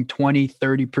talking 20,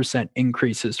 30%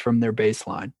 increases from their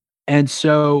baseline. And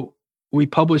so we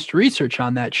published research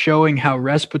on that showing how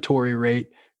respiratory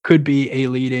rate could be a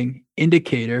leading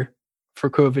indicator for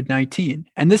COVID-19.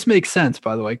 And this makes sense,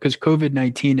 by the way, because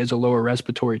COVID-19 is a lower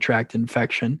respiratory tract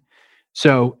infection.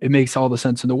 So it makes all the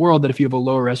sense in the world that if you have a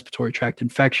lower respiratory tract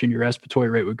infection, your respiratory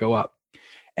rate would go up.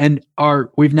 And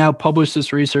we've now published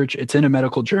this research. It's in a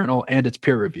medical journal and it's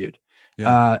peer reviewed.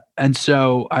 Yeah. And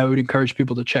so I would encourage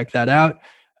people to check that out.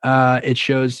 It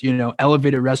shows,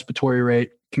 elevated respiratory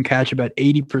rate can catch about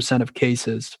 80% of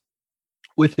cases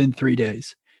within 3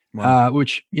 days,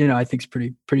 which, I think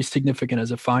is pretty significant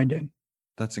as a finding.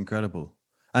 That's incredible.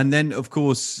 And then, of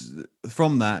course,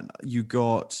 from that, you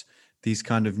got these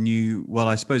kind of new, well,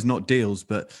 I suppose not deals,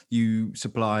 but you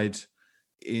supplied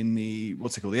in the,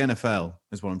 what's it called? The NFL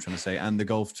is what I'm trying to say. And the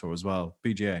golf tour as well,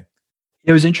 PGA.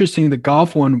 It was interesting. The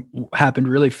golf one happened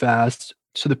really fast.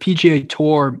 So the PGA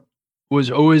Tour was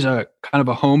always a kind of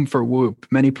a home for Whoop.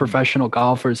 Many professional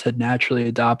golfers had naturally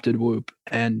adopted Whoop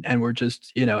and were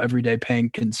just, everyday paying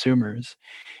consumers.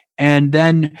 And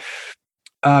then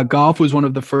golf was one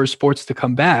of the first sports to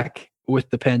come back with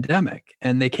the pandemic,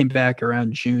 and they came back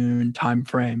around June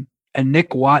timeframe. And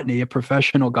Nick Watney, a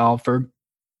professional golfer,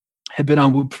 had been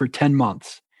on Whoop for 10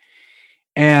 months.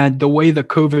 And the way the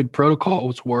COVID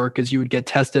protocols work is you would get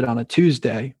tested on a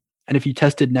Tuesday. And if you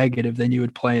tested negative, then you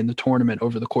would play in the tournament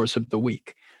over the course of the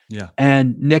week. Yeah.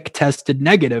 And Nick tested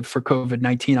negative for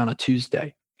COVID-19 on a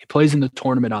Tuesday. He plays in the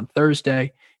tournament on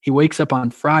Thursday. He wakes up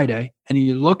on Friday and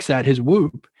he looks at his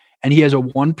Whoop and he has a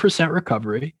 1%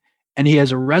 recovery and he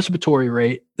has a respiratory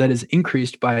rate that is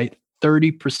increased by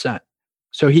 30%.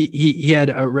 So he had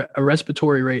a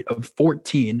respiratory rate of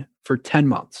 14 for 10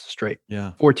 months straight.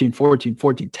 Yeah. 14,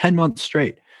 10 months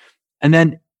straight. And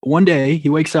then one day he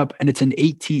wakes up and it's an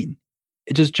 18.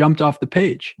 It just jumped off the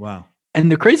page. Wow. And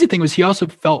the crazy thing was he also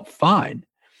felt fine,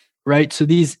 right? So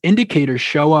these indicators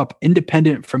show up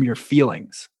independent from your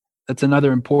feelings. That's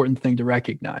another important thing to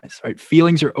recognize, right?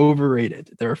 Feelings are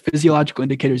overrated. There are physiological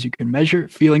indicators you can measure.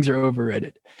 Feelings are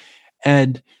overrated.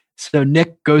 And so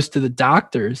Nick goes to the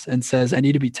doctors and says, I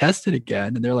need to be tested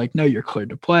again. And they're like, no, you're cleared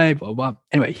to play, blah, blah.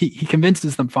 Anyway, he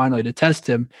convinces them finally to test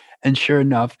him. And sure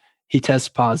enough, he tests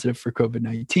positive for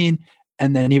COVID-19.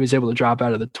 And then he was able to drop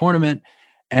out of the tournament.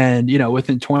 And,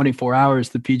 within 24 hours,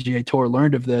 the PGA Tour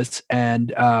learned of this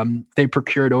and they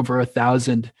procured over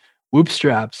 1,000 Whoop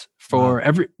straps for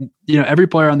every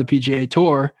player on the PGA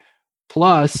Tour,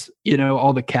 plus,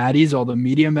 all the caddies, all the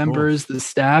media members, the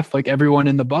staff, like everyone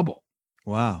in the bubble.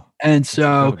 Wow. And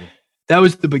so that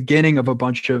was the beginning of a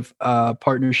bunch of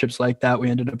partnerships like that. We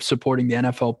ended up supporting the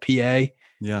NFLPA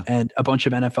and a bunch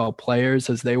of NFL players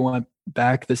as they went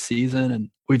back this season. And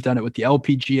we've done it with the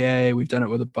LPGA. We've done it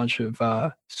with a bunch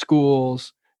of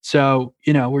schools. So,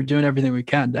 we're doing everything we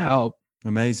can to help.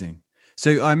 Amazing.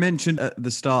 So I mentioned at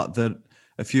the start that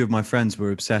a few of my friends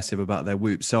were obsessive about their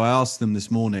Whoop. So I asked them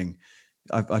this morning,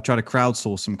 I tried to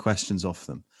crowdsource some questions off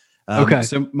them. Okay.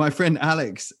 So my friend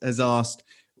Alex has asked,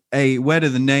 A, where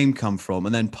did the name come from?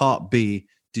 And then part B,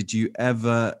 did you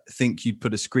ever think you'd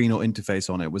put a screen or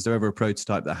interface on it? Was there ever a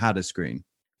prototype that had a screen?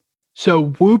 So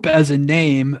Whoop as a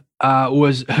name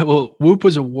Whoop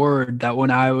was a word that when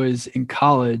I was in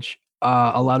college,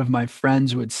 a lot of my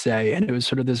friends would say, and it was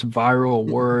sort of this viral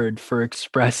word for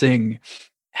expressing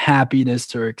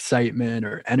happiness or excitement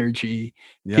or energy.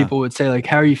 Yeah. People would say like,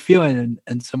 how are you feeling?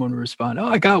 And someone would respond, oh,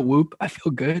 I got Whoop. I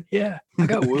feel good. Yeah, I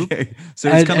got Whoop. Okay. So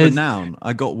it's kind of a noun.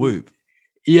 I got Whoop.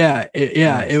 Yeah.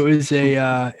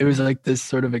 It was like this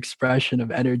sort of expression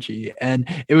of energy. And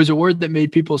it was a word that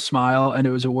made people smile. And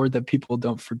it was a word that people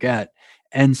don't forget.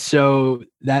 And so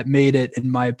that made it, in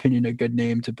my opinion, a good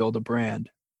name to build a brand.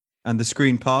 And the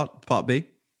screen part B?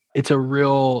 It's a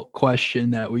real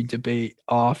question that we debate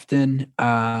often.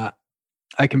 I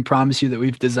can promise you that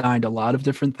we've designed a lot of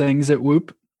different things at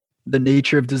Whoop. The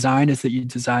nature of design is that you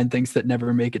design things that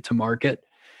never make it to market.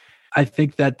 I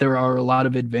think that there are a lot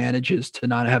of advantages to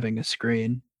not having a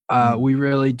screen. We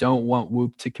really don't want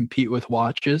Whoop to compete with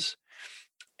watches.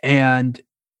 And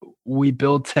we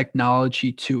build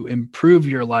technology to improve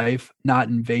your life, not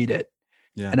invade it.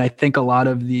 Yeah. And I think a lot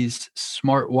of these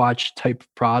smartwatch type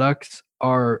products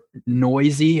are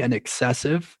noisy and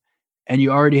excessive, and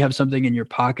you already have something in your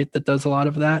pocket that does a lot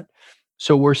of that.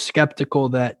 So we're skeptical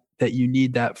that you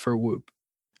need that for Whoop.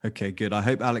 Okay, good. I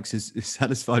hope Alex is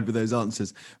satisfied with those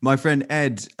answers. My friend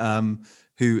Ed,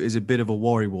 who is a bit of a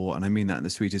worrywart, and I mean that in the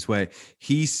sweetest way,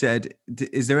 he said,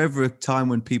 is there ever a time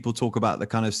when people talk about the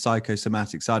kind of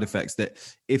psychosomatic side effects that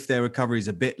if their recovery is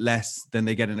a bit less, then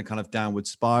they get in a kind of downward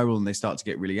spiral and they start to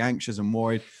get really anxious and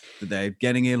worried that they're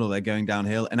getting ill or they're going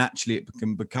downhill, and actually it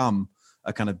can become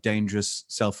a kind of dangerous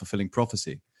self-fulfilling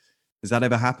prophecy? Does that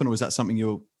ever happen, or is that something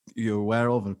you're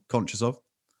aware of and conscious of?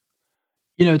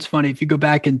 It's funny, if you go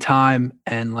back in time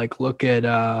and like look at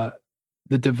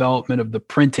the development of the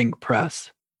printing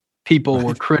press, people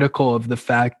were critical of the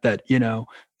fact that,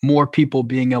 more people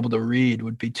being able to read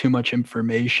would be too much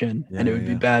information and it would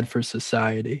be bad for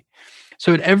society.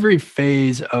 So at every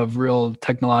phase of real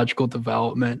technological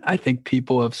development, I think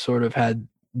people have sort of had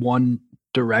one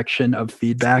direction of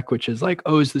feedback, which is like,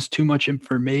 oh, is this too much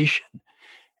information?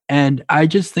 And I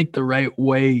just think the right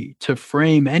way to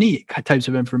frame any types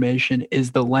of information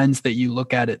is the lens that you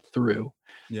look at it through.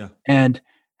 Yeah. And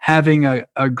having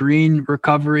a green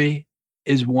recovery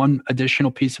is one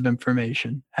additional piece of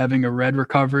information. Having a red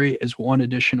recovery is one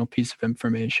additional piece of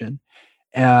information.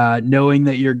 Knowing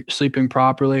that you're sleeping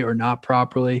properly or not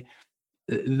properly,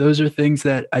 those are things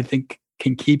that I think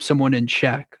can keep someone in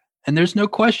check. And there's no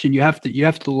question you have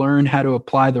to learn how to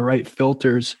apply the right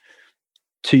filters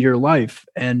to your life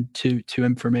and to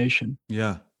information.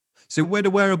 Yeah. So where do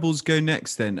wearables go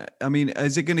next then? I mean,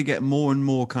 is it going to get more and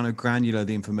more kind of granular,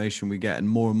 the information we get, and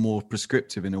more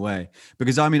prescriptive in a way?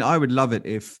 Because I mean, I would love it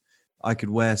if I could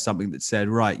wear something that said,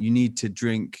 right, you need to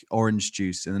drink orange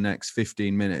juice in the next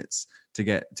 15 minutes to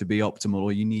get to be optimal,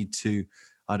 or you need to,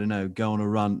 I don't know, go on a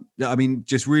run. I mean,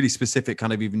 just really specific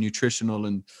kind of even nutritional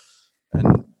and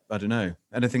I don't know,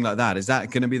 anything like that. Is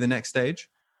that going to be the next stage?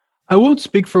 I won't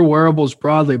speak for wearables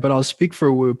broadly, but I'll speak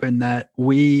for Whoop in that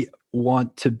we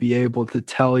want to be able to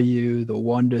tell you the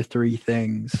 1 to 3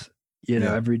 things,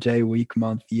 every day, week,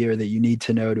 month, year that you need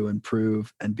to know to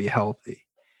improve and be healthy.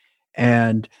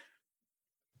 And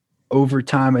over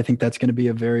time, I think that's going to be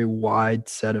a very wide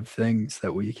set of things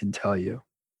that we can tell you.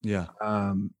 Yeah.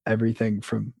 Everything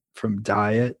from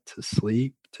diet to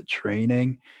sleep to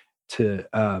training to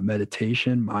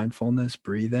meditation, mindfulness,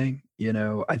 breathing.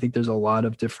 I think there's a lot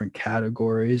of different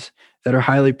categories that are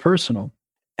highly personal.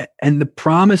 And the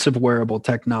promise of wearable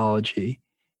technology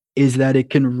is that it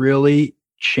can really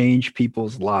change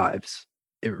people's lives.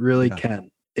 It really can.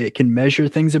 It can measure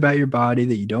things about your body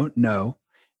that you don't know,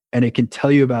 and it can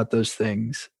tell you about those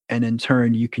things. And in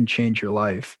turn, you can change your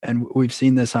life. And we've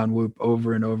seen this on Whoop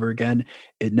over and over again.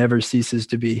 It never ceases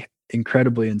to be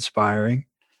incredibly inspiring.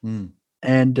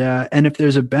 And if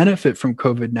there's a benefit from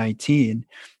COVID-19,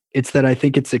 it's that I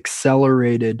think it's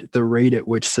accelerated the rate at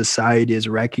which society is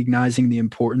recognizing the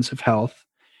importance of health.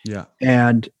 Yeah.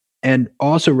 And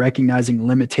also recognizing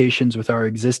limitations with our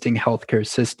existing healthcare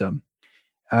system.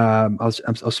 I'll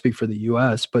speak for the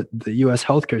US, but the US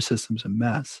healthcare system's a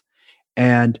mess.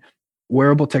 And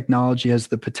wearable technology has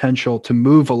the potential to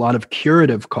move a lot of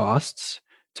curative costs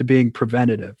to being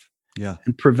preventative. Yeah.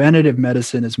 And preventative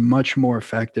medicine is much more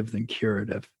effective than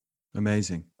curative.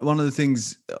 Amazing. One of the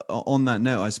things on that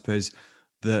note, I suppose,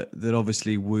 that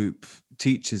obviously Whoop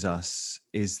teaches us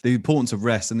is the importance of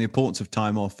rest and the importance of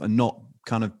time off and not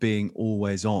kind of being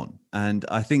always on. And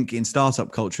I think in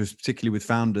startup cultures, particularly with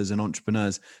founders and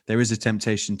entrepreneurs, there is a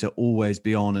temptation to always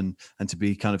be on and to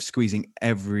be kind of squeezing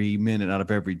every minute out of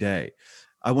every day.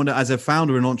 I wonder, as a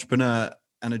founder and entrepreneur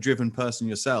and a driven person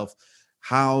yourself,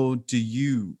 how do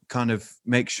you kind of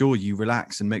make sure you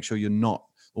relax and make sure you're not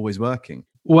always working?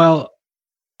 Well,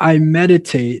 I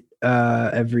meditate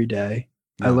every day.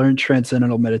 Yeah. I learned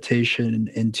transcendental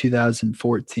meditation in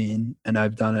 2014, and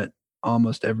I've done it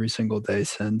almost every single day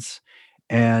since.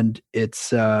 And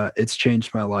it's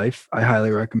changed my life. I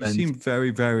highly recommend. You seem very,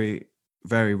 very,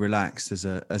 very relaxed as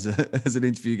an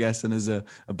interview guest and as a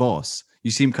boss.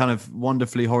 You seem kind of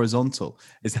wonderfully horizontal.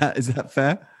 Is that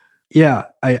fair? Yeah,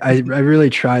 I really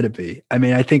try to be. I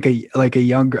mean, I think a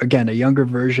younger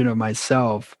version of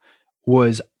myself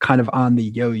was kind of on the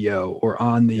yo-yo or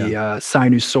on the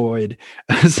sinusoidal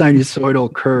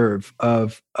curve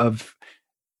of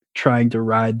trying to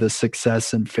ride the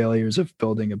success and failures of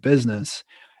building a business.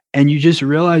 And you just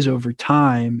realize over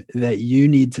time that you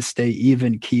need to stay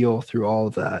even keel through all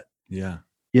of that. Yeah.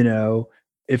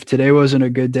 If today wasn't a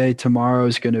good day, tomorrow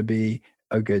is going to be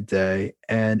a good day.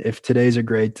 And if today's a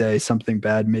great day, something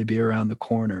bad may be around the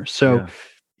corner. So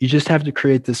you just have to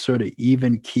create this sort of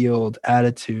even keeled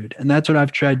attitude. And that's what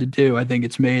I've tried to do. I think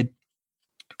it's made,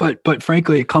 but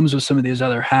frankly, it comes with some of these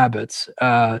other habits,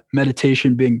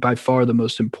 meditation being by far the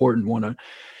most important one,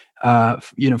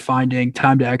 finding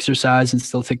time to exercise and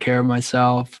still take care of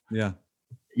myself. Yeah.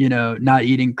 Not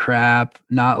eating crap,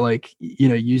 not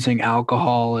using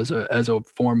alcohol as a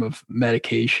form of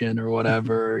medication or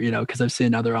whatever, because I've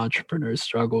seen other entrepreneurs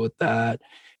struggle with that.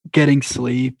 Getting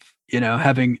sleep,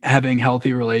 having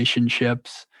healthy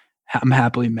relationships. I'm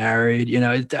happily married.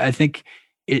 I think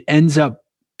it ends up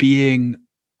being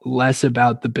less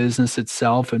about the business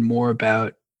itself and more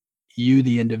about you,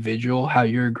 the individual, how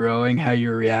you're growing, how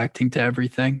you're reacting to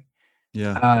everything.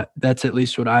 Yeah. That's at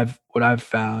least what I've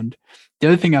found. The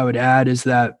other thing I would add is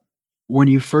that when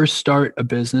you first start a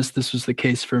business, this was the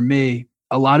case for me,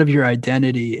 a lot of your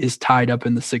identity is tied up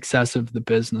in the success of the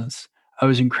business. I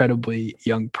was an incredibly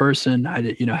young person.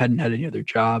 I hadn't had any other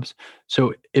jobs.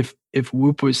 So if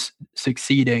Whoop was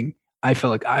succeeding, I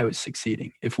felt like I was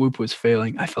succeeding. If Whoop was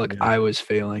failing, I felt like I was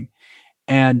failing.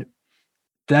 And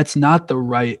that's not the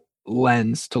right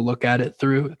lens to look at it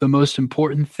through. The most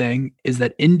important thing is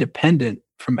that independent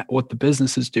from what the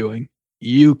business is doing,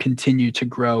 you continue to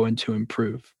grow and to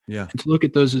improve. Yeah. And to look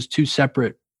at those as two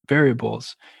separate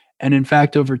variables. And in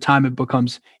fact, over time, it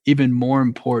becomes even more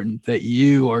important that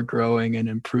you are growing and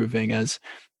improving as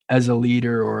a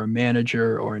leader or a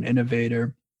manager or an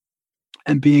innovator,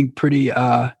 and being pretty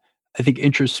I think,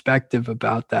 introspective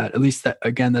about that. At least that,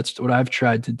 again, that's what I've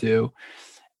tried to do.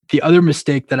 The other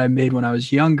mistake that I made when I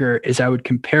was younger is I would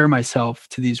compare myself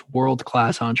to these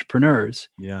world-class entrepreneurs.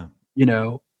 Yeah. You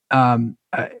know,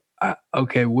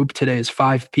 okay, Whoop today is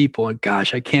 5 people, and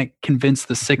gosh, I can't convince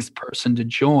the 6th person to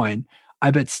join.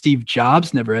 I bet Steve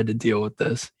Jobs never had to deal with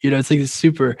this. It's like a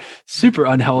super, super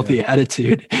unhealthy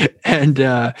attitude. And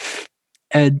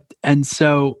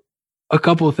so a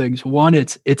couple of things. One,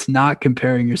 it's not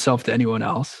comparing yourself to anyone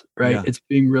else, right? Yeah. It's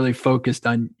being really focused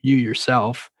on you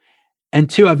yourself. And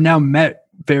two, I've now met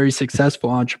very successful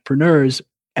entrepreneurs,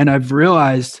 and I've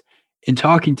realized in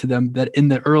talking to them that in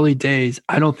the early days,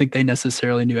 I don't think they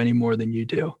necessarily knew any more than you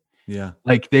do. Yeah.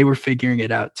 Like they were figuring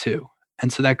it out too.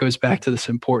 And so that goes back to this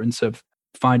importance of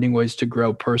finding ways to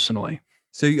grow personally.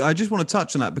 So I just want to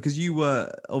touch on that because you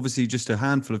were obviously just a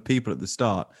handful of people at the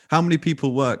start. How many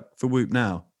people work for Whoop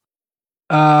now?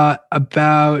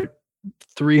 About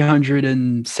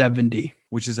 370.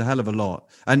 Which is a hell of a lot.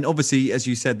 And obviously, as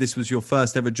you said, this was your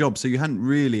first ever job. So you hadn't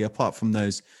really, apart from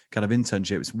those kind of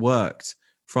internships, worked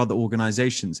for other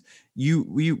organizations.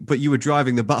 But you were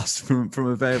driving the bus from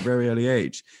a very, very early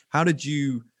age. How did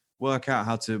you work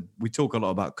out we talk a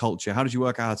lot about culture. How did you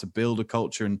work out how to build a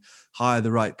culture and hire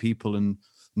the right people and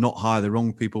not hire the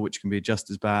wrong people, which can be just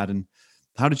as bad? And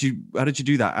how did you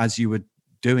do that as you were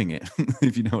doing it,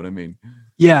 if you know what I mean?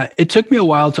 Yeah, it took me a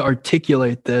while to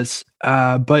articulate this,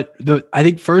 but I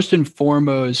think first and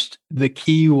foremost, the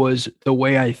key was the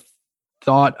way I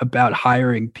thought about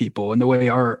hiring people and the way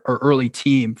our early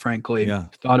team, frankly,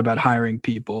 thought about hiring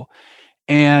people.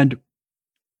 And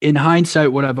in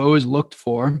hindsight, what I've always looked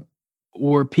for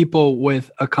were people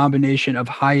with a combination of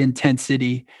high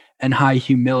intensity and high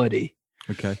humility.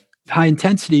 Okay. High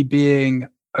intensity being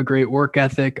a great work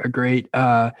ethic, a great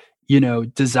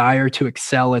desire to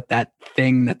excel at that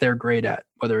thing that they're great at,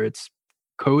 whether it's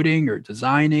coding or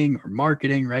designing or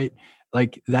marketing, right?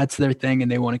 Like that's their thing and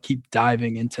they want to keep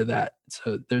diving into that.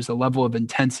 So there's a level of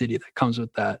intensity that comes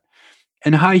with that.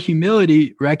 And high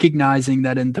humility, recognizing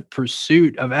that in the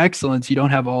pursuit of excellence, you don't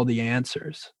have all the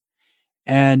answers.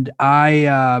 And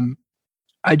I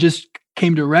just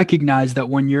came to recognize that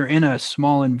when you're in a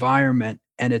small environment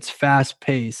and it's fast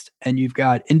paced and you've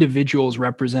got individuals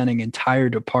representing entire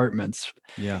departments.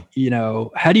 Yeah.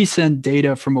 How do you send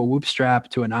data from a Whoop strap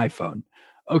to an iPhone?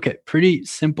 Okay. Pretty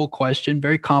simple question,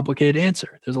 very complicated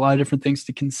answer. There's a lot of different things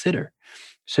to consider.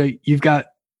 So you've got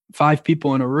 5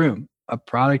 people in a room, a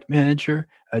product manager,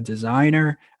 a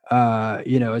designer, a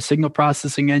signal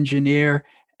processing engineer,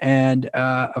 and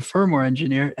a firmware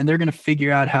engineer, and they're going to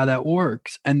figure out how that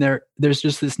works. And there's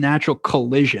just this natural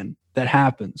collision that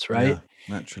happens, right? Yeah,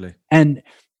 naturally. And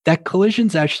that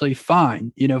collision's actually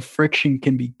fine. Friction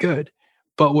can be good.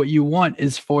 But what you want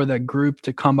is for the group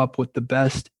to come up with the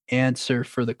best answer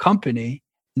for the company,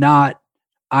 not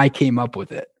I came up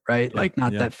with it, right?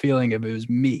 That feeling of it was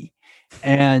me.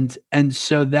 And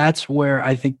so that's where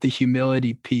I think the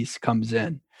humility piece comes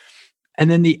in. And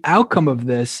then the outcome of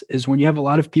this is when you have a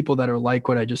lot of people that are like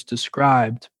what I just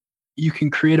described, you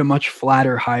can create a much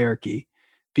flatter hierarchy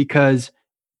because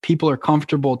people are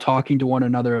comfortable talking to one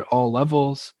another at all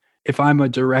levels. If I'm a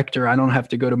director, I don't have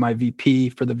to go to my VP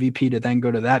for the VP to then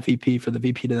go to that VP, for the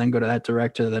VP to then go to that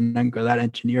director, then go to that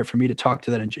engineer, for me to talk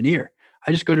to that engineer.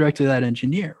 I just go directly to that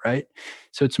engineer, right?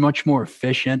 So it's much more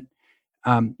efficient.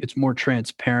 It's more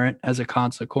transparent as a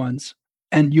consequence.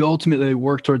 And you ultimately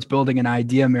work towards building an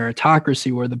idea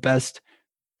meritocracy where the best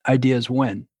ideas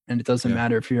win. And it doesn't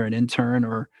matter if you're an intern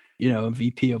or, a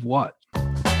VP of what.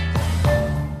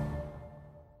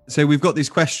 So we've got these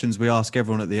questions we ask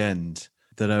everyone at the end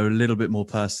that are a little bit more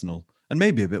personal and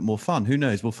maybe a bit more fun. Who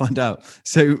knows? We'll find out.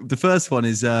 So the first one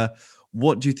is,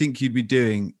 what do you think you'd be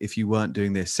doing if you weren't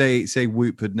doing this? Say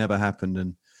Whoop had never happened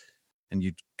and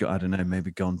you'd got, I don't know,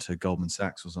 maybe gone to Goldman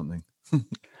Sachs or something.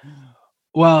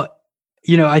 Well,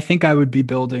 I think I would be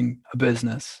building a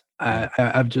business.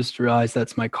 I've just realized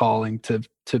that's my calling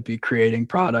to be creating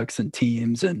products and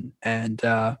teams and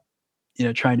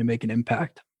trying to make an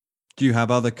impact. Do you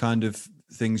have other kind of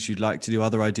things you'd like to do,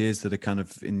 other ideas that are kind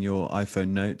of in your iPhone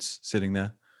notes sitting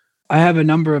there? I have a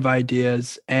number of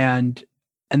ideas and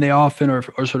they often are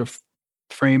sort of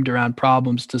framed around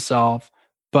problems to solve.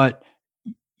 But,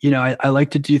 I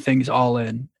like to do things all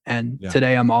in. And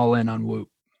today I'm all in on Whoop.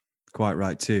 Quite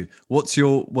right too. What's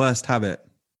your worst habit?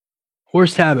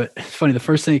 Worst habit. It's funny. The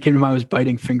first thing that came to mind was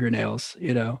biting fingernails.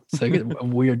 It's like a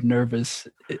weird, nervous,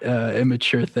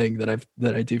 immature thing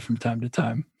that I do from time to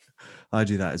time. I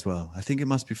do that as well. I think it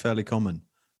must be fairly common.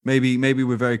 Maybe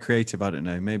we're very creative. I don't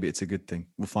know. Maybe it's a good thing.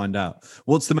 We'll find out.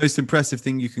 What's the most impressive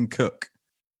thing you can cook?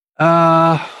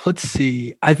 Let's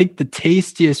see. I think the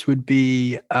tastiest would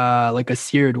be like a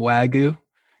seared Wagyu.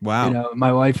 Wow.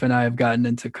 My wife and I have gotten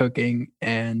into cooking,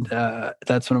 and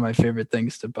that's one of my favorite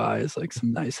things to buy is like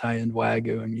some nice high-end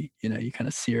Wagyu, and you kind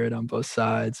of sear it on both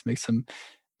sides, make some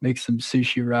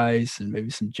sushi rice and maybe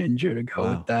some ginger to go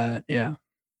with Wow. that. Yeah.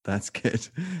 That's good.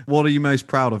 What are you most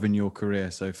proud of in your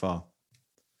career so far?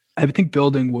 I think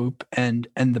building Whoop and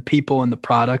the people and the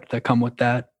product that come with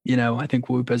that. I think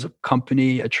Whoop as a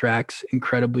company attracts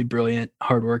incredibly brilliant,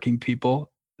 hardworking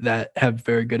people that have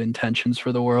very good intentions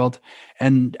for the world.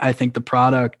 And I think the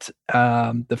product,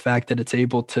 the fact that it's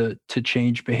able to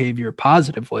change behavior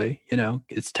positively,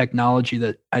 it's technology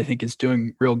that I think is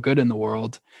doing real good in the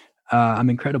world. I'm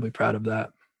incredibly proud of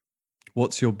that.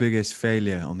 What's your biggest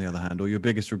failure, on the other hand, or your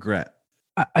biggest regret?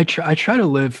 I try to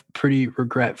live pretty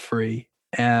regret free,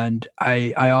 and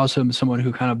I also am someone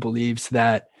who kind of believes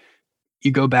that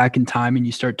you go back in time and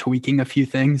you start tweaking a few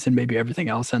things, and maybe everything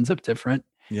else ends up different.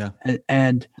 Yeah.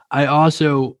 And I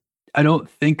don't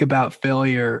think about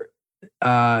failure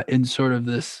in sort of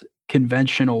this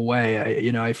conventional way.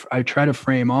 I try to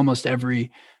frame almost every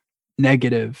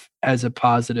negative as a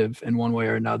positive in one way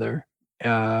or another.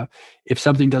 If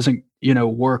something doesn't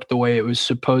work the way it was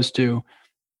supposed to,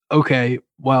 okay,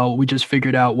 well, we just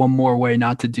figured out one more way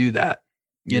not to do that.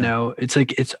 Yeah. It's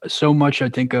like it's so much I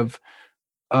think of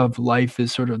life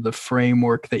as sort of the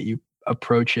framework that you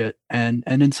approach it. And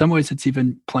in some ways it's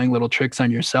even playing little tricks on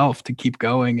yourself to keep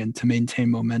going and to maintain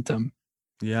momentum.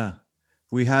 Yeah.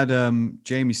 We had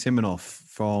Jamie Siminoff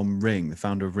from Ring, the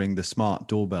founder of Ring, the smart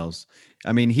doorbells.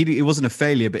 I mean, it wasn't a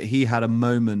failure, but he had a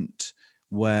moment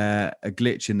where a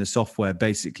glitch in the software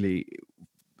basically,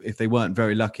 if they weren't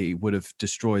very lucky, would have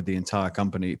destroyed the entire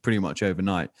company pretty much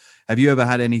overnight. Have you ever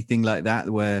had anything like that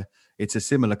where it's a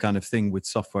similar kind of thing with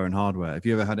software and hardware? Have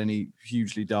you ever had any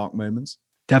hugely dark moments?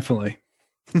 Definitely.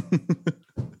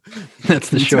 That's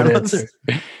the short answer.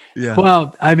 Yeah.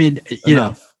 Well, I mean,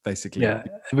 basically. Yeah,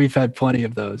 we've had plenty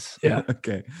of those. Yeah.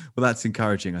 Okay. Well, that's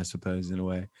encouraging, I suppose, in a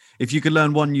way. If you could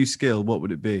learn one new skill, what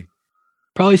would it be?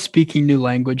 Probably speaking new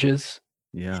languages.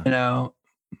 Yeah.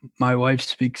 My wife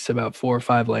speaks about 4 or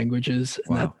 5 languages,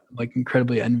 and Wow. I'm like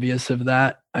incredibly envious of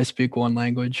that. I speak one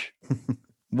language.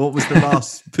 What was the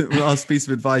last piece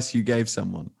of advice you gave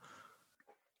someone?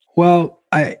 Well,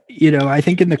 I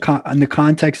think in the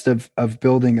context of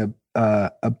building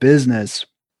a business,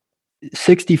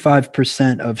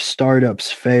 65% of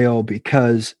startups fail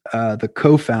because the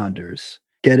co-founders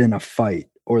get in a fight,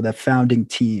 or the founding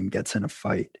team gets in a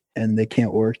fight, and they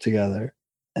can't work together.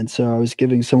 And so I was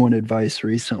giving someone advice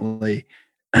recently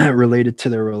related to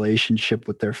their relationship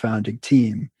with their founding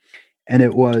team, and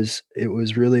it was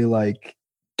really like,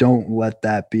 don't let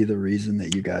that be the reason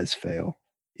that you guys fail.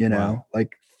 Wow.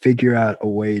 Like, figure out a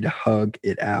way to hug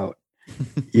it out.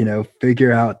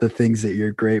 Figure out the things that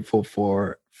you're grateful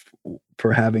for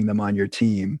having them on your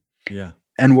team. Yeah.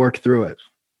 And work through it.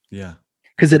 Yeah.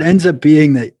 Because it ends up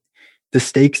being that the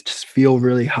stakes just feel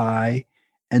really high,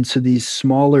 and so these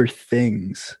smaller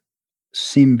things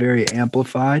seem very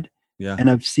amplified. Yeah. And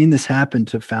I've seen this happen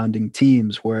to founding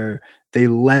teams where they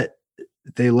let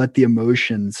the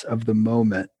emotions of the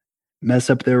moment mess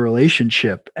up their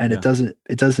relationship, and it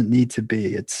doesn't need to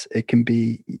be. It can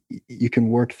be, you can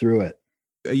work through it.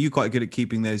 Are you quite good at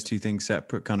keeping those two things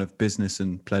separate, kind of business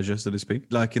and pleasure, so to speak?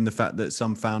 Like in the fact that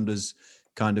some founders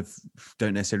kind of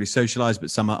don't necessarily socialize,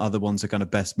 but some other ones are kind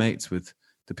of best mates with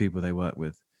the people they work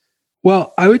with.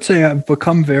 Well, I would say I've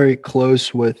become very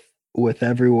close with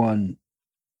everyone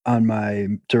on my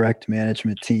direct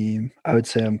management team. I would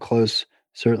say I'm close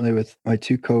certainly with my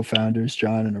 2 co-founders,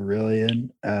 John and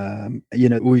Aurelian.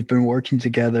 We've been working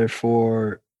together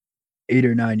for 8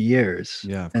 or 9 years.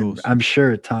 Yeah, of and course. I'm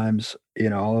sure at times,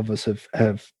 all of us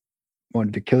have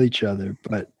wanted to kill each other,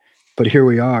 but here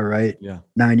we are, right? Yeah.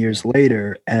 9 years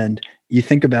later, and you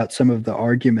think about some of the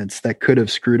arguments that could have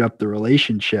screwed up the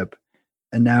relationship,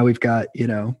 and now we've got,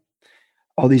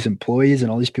 all these employees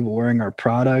and all these people wearing our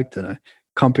product, and a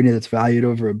company that's valued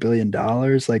over $1 billion.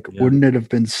 Like, wouldn't it have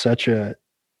been such a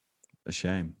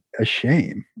shame? A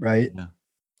shame, right? Yeah,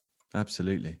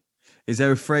 absolutely. Is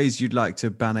there a phrase you'd like to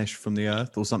banish from the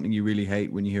earth, or something you really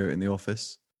hate when you hear it in the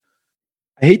office?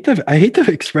 I hate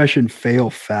the expression "fail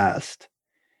fast."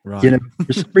 Right.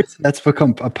 For some reason, that's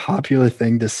become a popular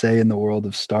thing to say in the world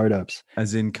of startups.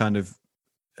 As in, kind of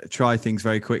try things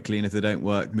very quickly, and if they don't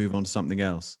work, move on to something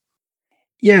else.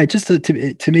 Yeah, just to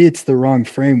me, it's the wrong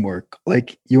framework.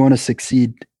 Like, you want to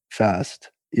succeed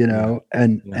fast,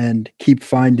 and keep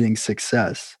finding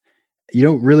success. You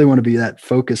don't really want to be that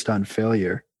focused on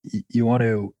failure. You want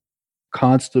to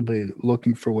constantly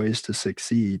looking for ways to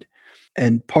succeed.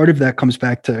 And part of that comes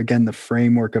back to, again, the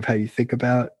framework of how you think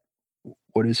about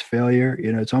what is failure.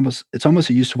 It's almost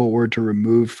a useful word to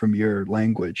remove from your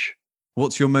language.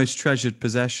 What's your most treasured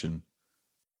possession?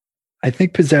 I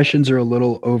think possessions are a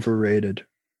little overrated.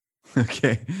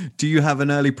 Okay. Do you have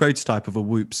an early prototype of a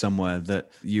Whoop somewhere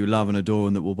that you love and adore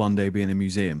and that will one day be in a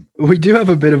museum? We do have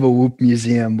a bit of a Whoop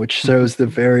museum, which shows the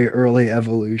very early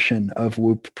evolution of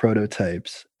Whoop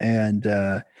prototypes. And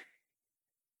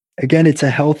again, it's a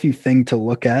healthy thing to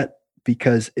look at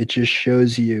because it just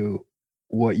shows you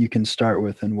what you can start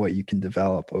with and what you can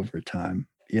develop over time.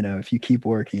 If you keep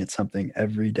working at something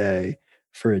every day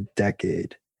for a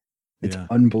decade, it's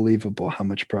unbelievable how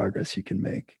much progress you can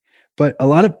make. But a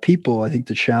lot of people, I think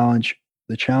the challenge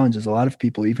is a lot of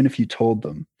people, even if you told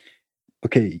them,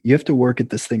 okay, you have to work at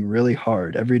this thing really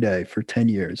hard every day for 10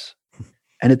 years.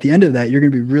 And at the end of that, you're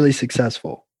going to be really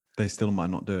successful. They still might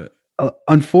not do it.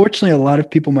 Unfortunately, a lot of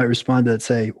people might respond to that,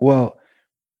 say, well,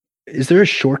 is there a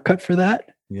shortcut for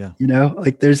that? Yeah.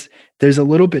 Like there's a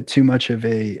little bit too much of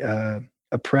a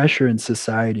pressure in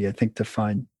society, I think, to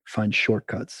find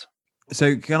shortcuts.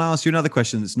 So can I ask you another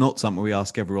question that's not something we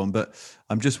ask everyone, but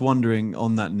I'm just wondering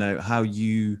on that note, how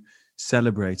you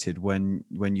celebrated when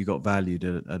you got valued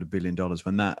at $1 billion,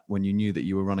 when you knew that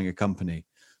you were running a company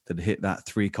that hit that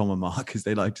 3 comma mark, as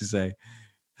they like to say.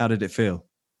 How did it feel?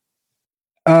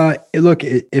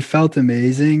 It felt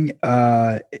amazing.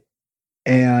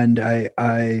 And I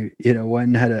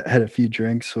went and had a few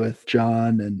drinks with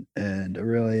John and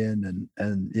Aurelian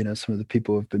and some of the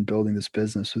people who have been building this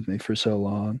business with me for so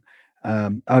long.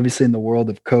 Obviously, in the world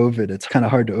of COVID, it's kind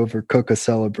of hard to overcook a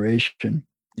celebration.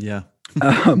 Yeah.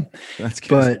 That's good.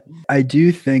 But I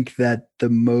do think that the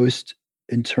most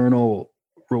internal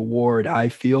reward I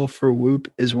feel for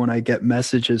Whoop is when I get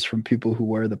messages from people who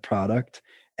wear the product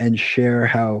and share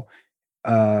how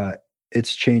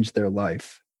it's changed their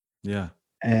life. Yeah.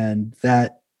 And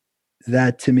that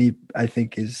to me, I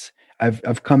think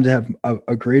I've come to have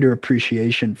a greater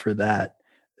appreciation for that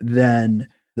than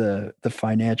the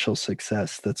financial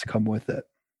success that's come with it.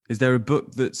 Is there a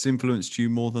book that's influenced you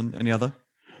more than any other?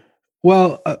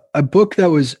 Well, a book that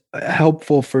was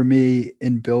helpful for me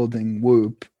in building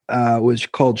Whoop was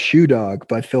called Shoe Dog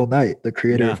by Phil Knight, the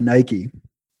creator of Nike.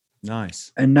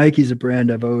 Nice. And Nike's a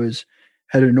brand I've always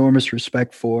had enormous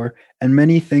respect for, and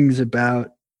many things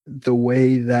about the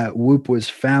way that Whoop was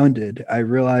founded, I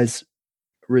realize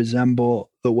resemble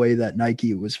the way that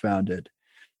Nike was founded.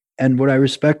 And what I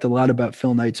respect a lot about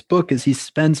Phil Knight's book is he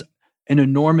spends an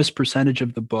enormous percentage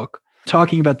of the book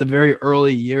talking about the very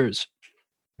early years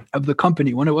of the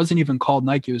company when it wasn't even called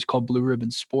Nike, it was called Blue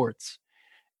Ribbon Sports.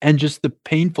 And just the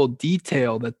painful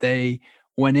detail that they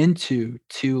went into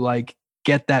to like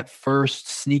get that first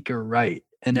sneaker right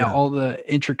and all the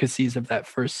intricacies of that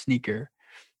first sneaker.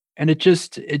 And it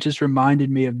just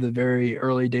reminded me of the very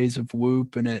early days of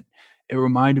Whoop, and it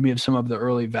reminded me of some of the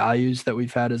early values that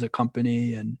we've had as a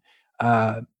company, and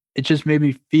it just made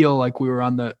me feel like we were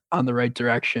on the right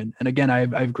direction. And again, I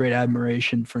have great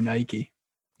admiration for Nike.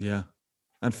 Yeah.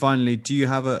 And finally, do you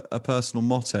have a personal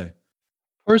motto?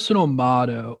 Personal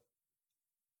motto.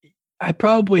 I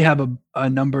probably have a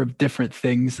number of different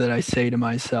things that I say to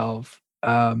myself.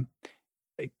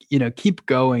 Keep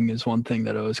going is one thing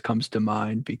that always comes to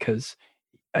mind, because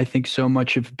I think so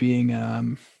much of being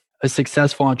a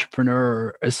successful entrepreneur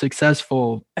or a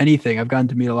successful anything, I've gotten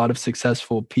to meet a lot of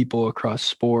successful people across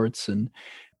sports and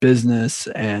business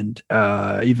and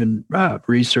even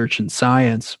research and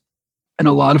science. And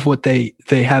a lot of what they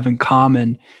have in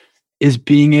common is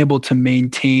being able to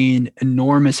maintain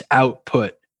enormous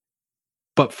output,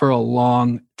 but for a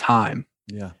long time.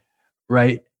 Yeah.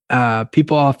 Right.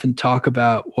 People often talk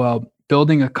about, well,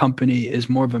 building a company is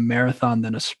more of a marathon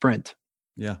than a sprint.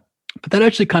 Yeah. But that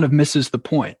actually kind of misses the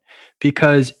point,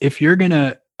 because if you're going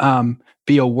to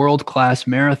be a world-class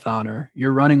marathoner,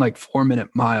 you're running like 4-minute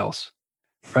miles,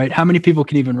 right? How many people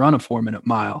can even run a 4-minute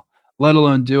mile, let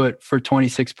alone do it for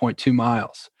 26.2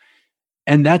 miles?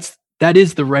 And that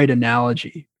is the right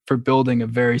analogy for building a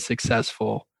very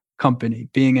successful company,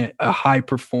 being a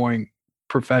high-performing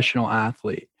professional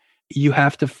athlete. You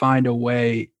have to find a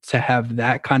way to have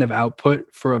that kind of output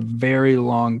for a very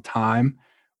long time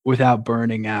without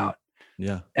burning out.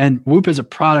 Yeah. And Whoop as a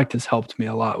product has helped me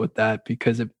a lot with that,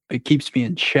 because it keeps me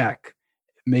in check.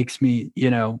 It makes me,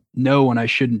 know when I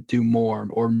shouldn't do more,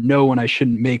 or know when I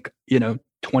shouldn't make,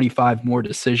 25 more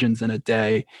decisions in a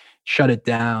day, shut it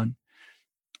down.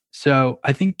 So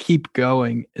I think keep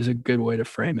going is a good way to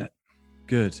frame it.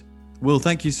 Good. Will,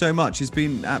 thank you so much. It's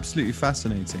been absolutely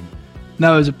fascinating.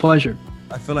 No, it was a pleasure.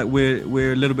 I feel like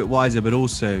we're a little bit wiser, but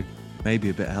also maybe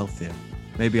a bit healthier.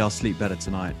 Maybe I'll sleep better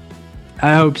tonight.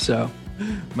 I hope so.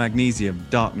 Magnesium,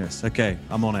 darkness. Okay,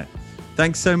 I'm on it.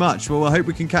 Thanks so much. Well, I hope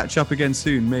we can catch up again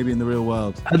soon, maybe in the real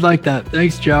world. I'd like that.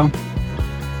 Thanks, Joe.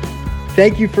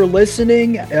 Thank you for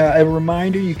listening. A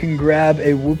reminder, you can grab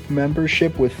a Whoop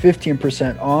membership with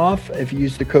 15% off if you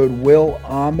use the code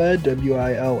WILLAHMED,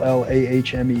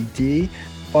 WILLAHMED.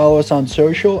 Follow us on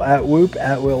social at Whoop,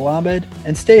 at Will Ahmed.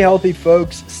 And stay healthy,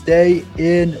 folks. Stay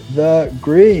in the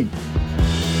green.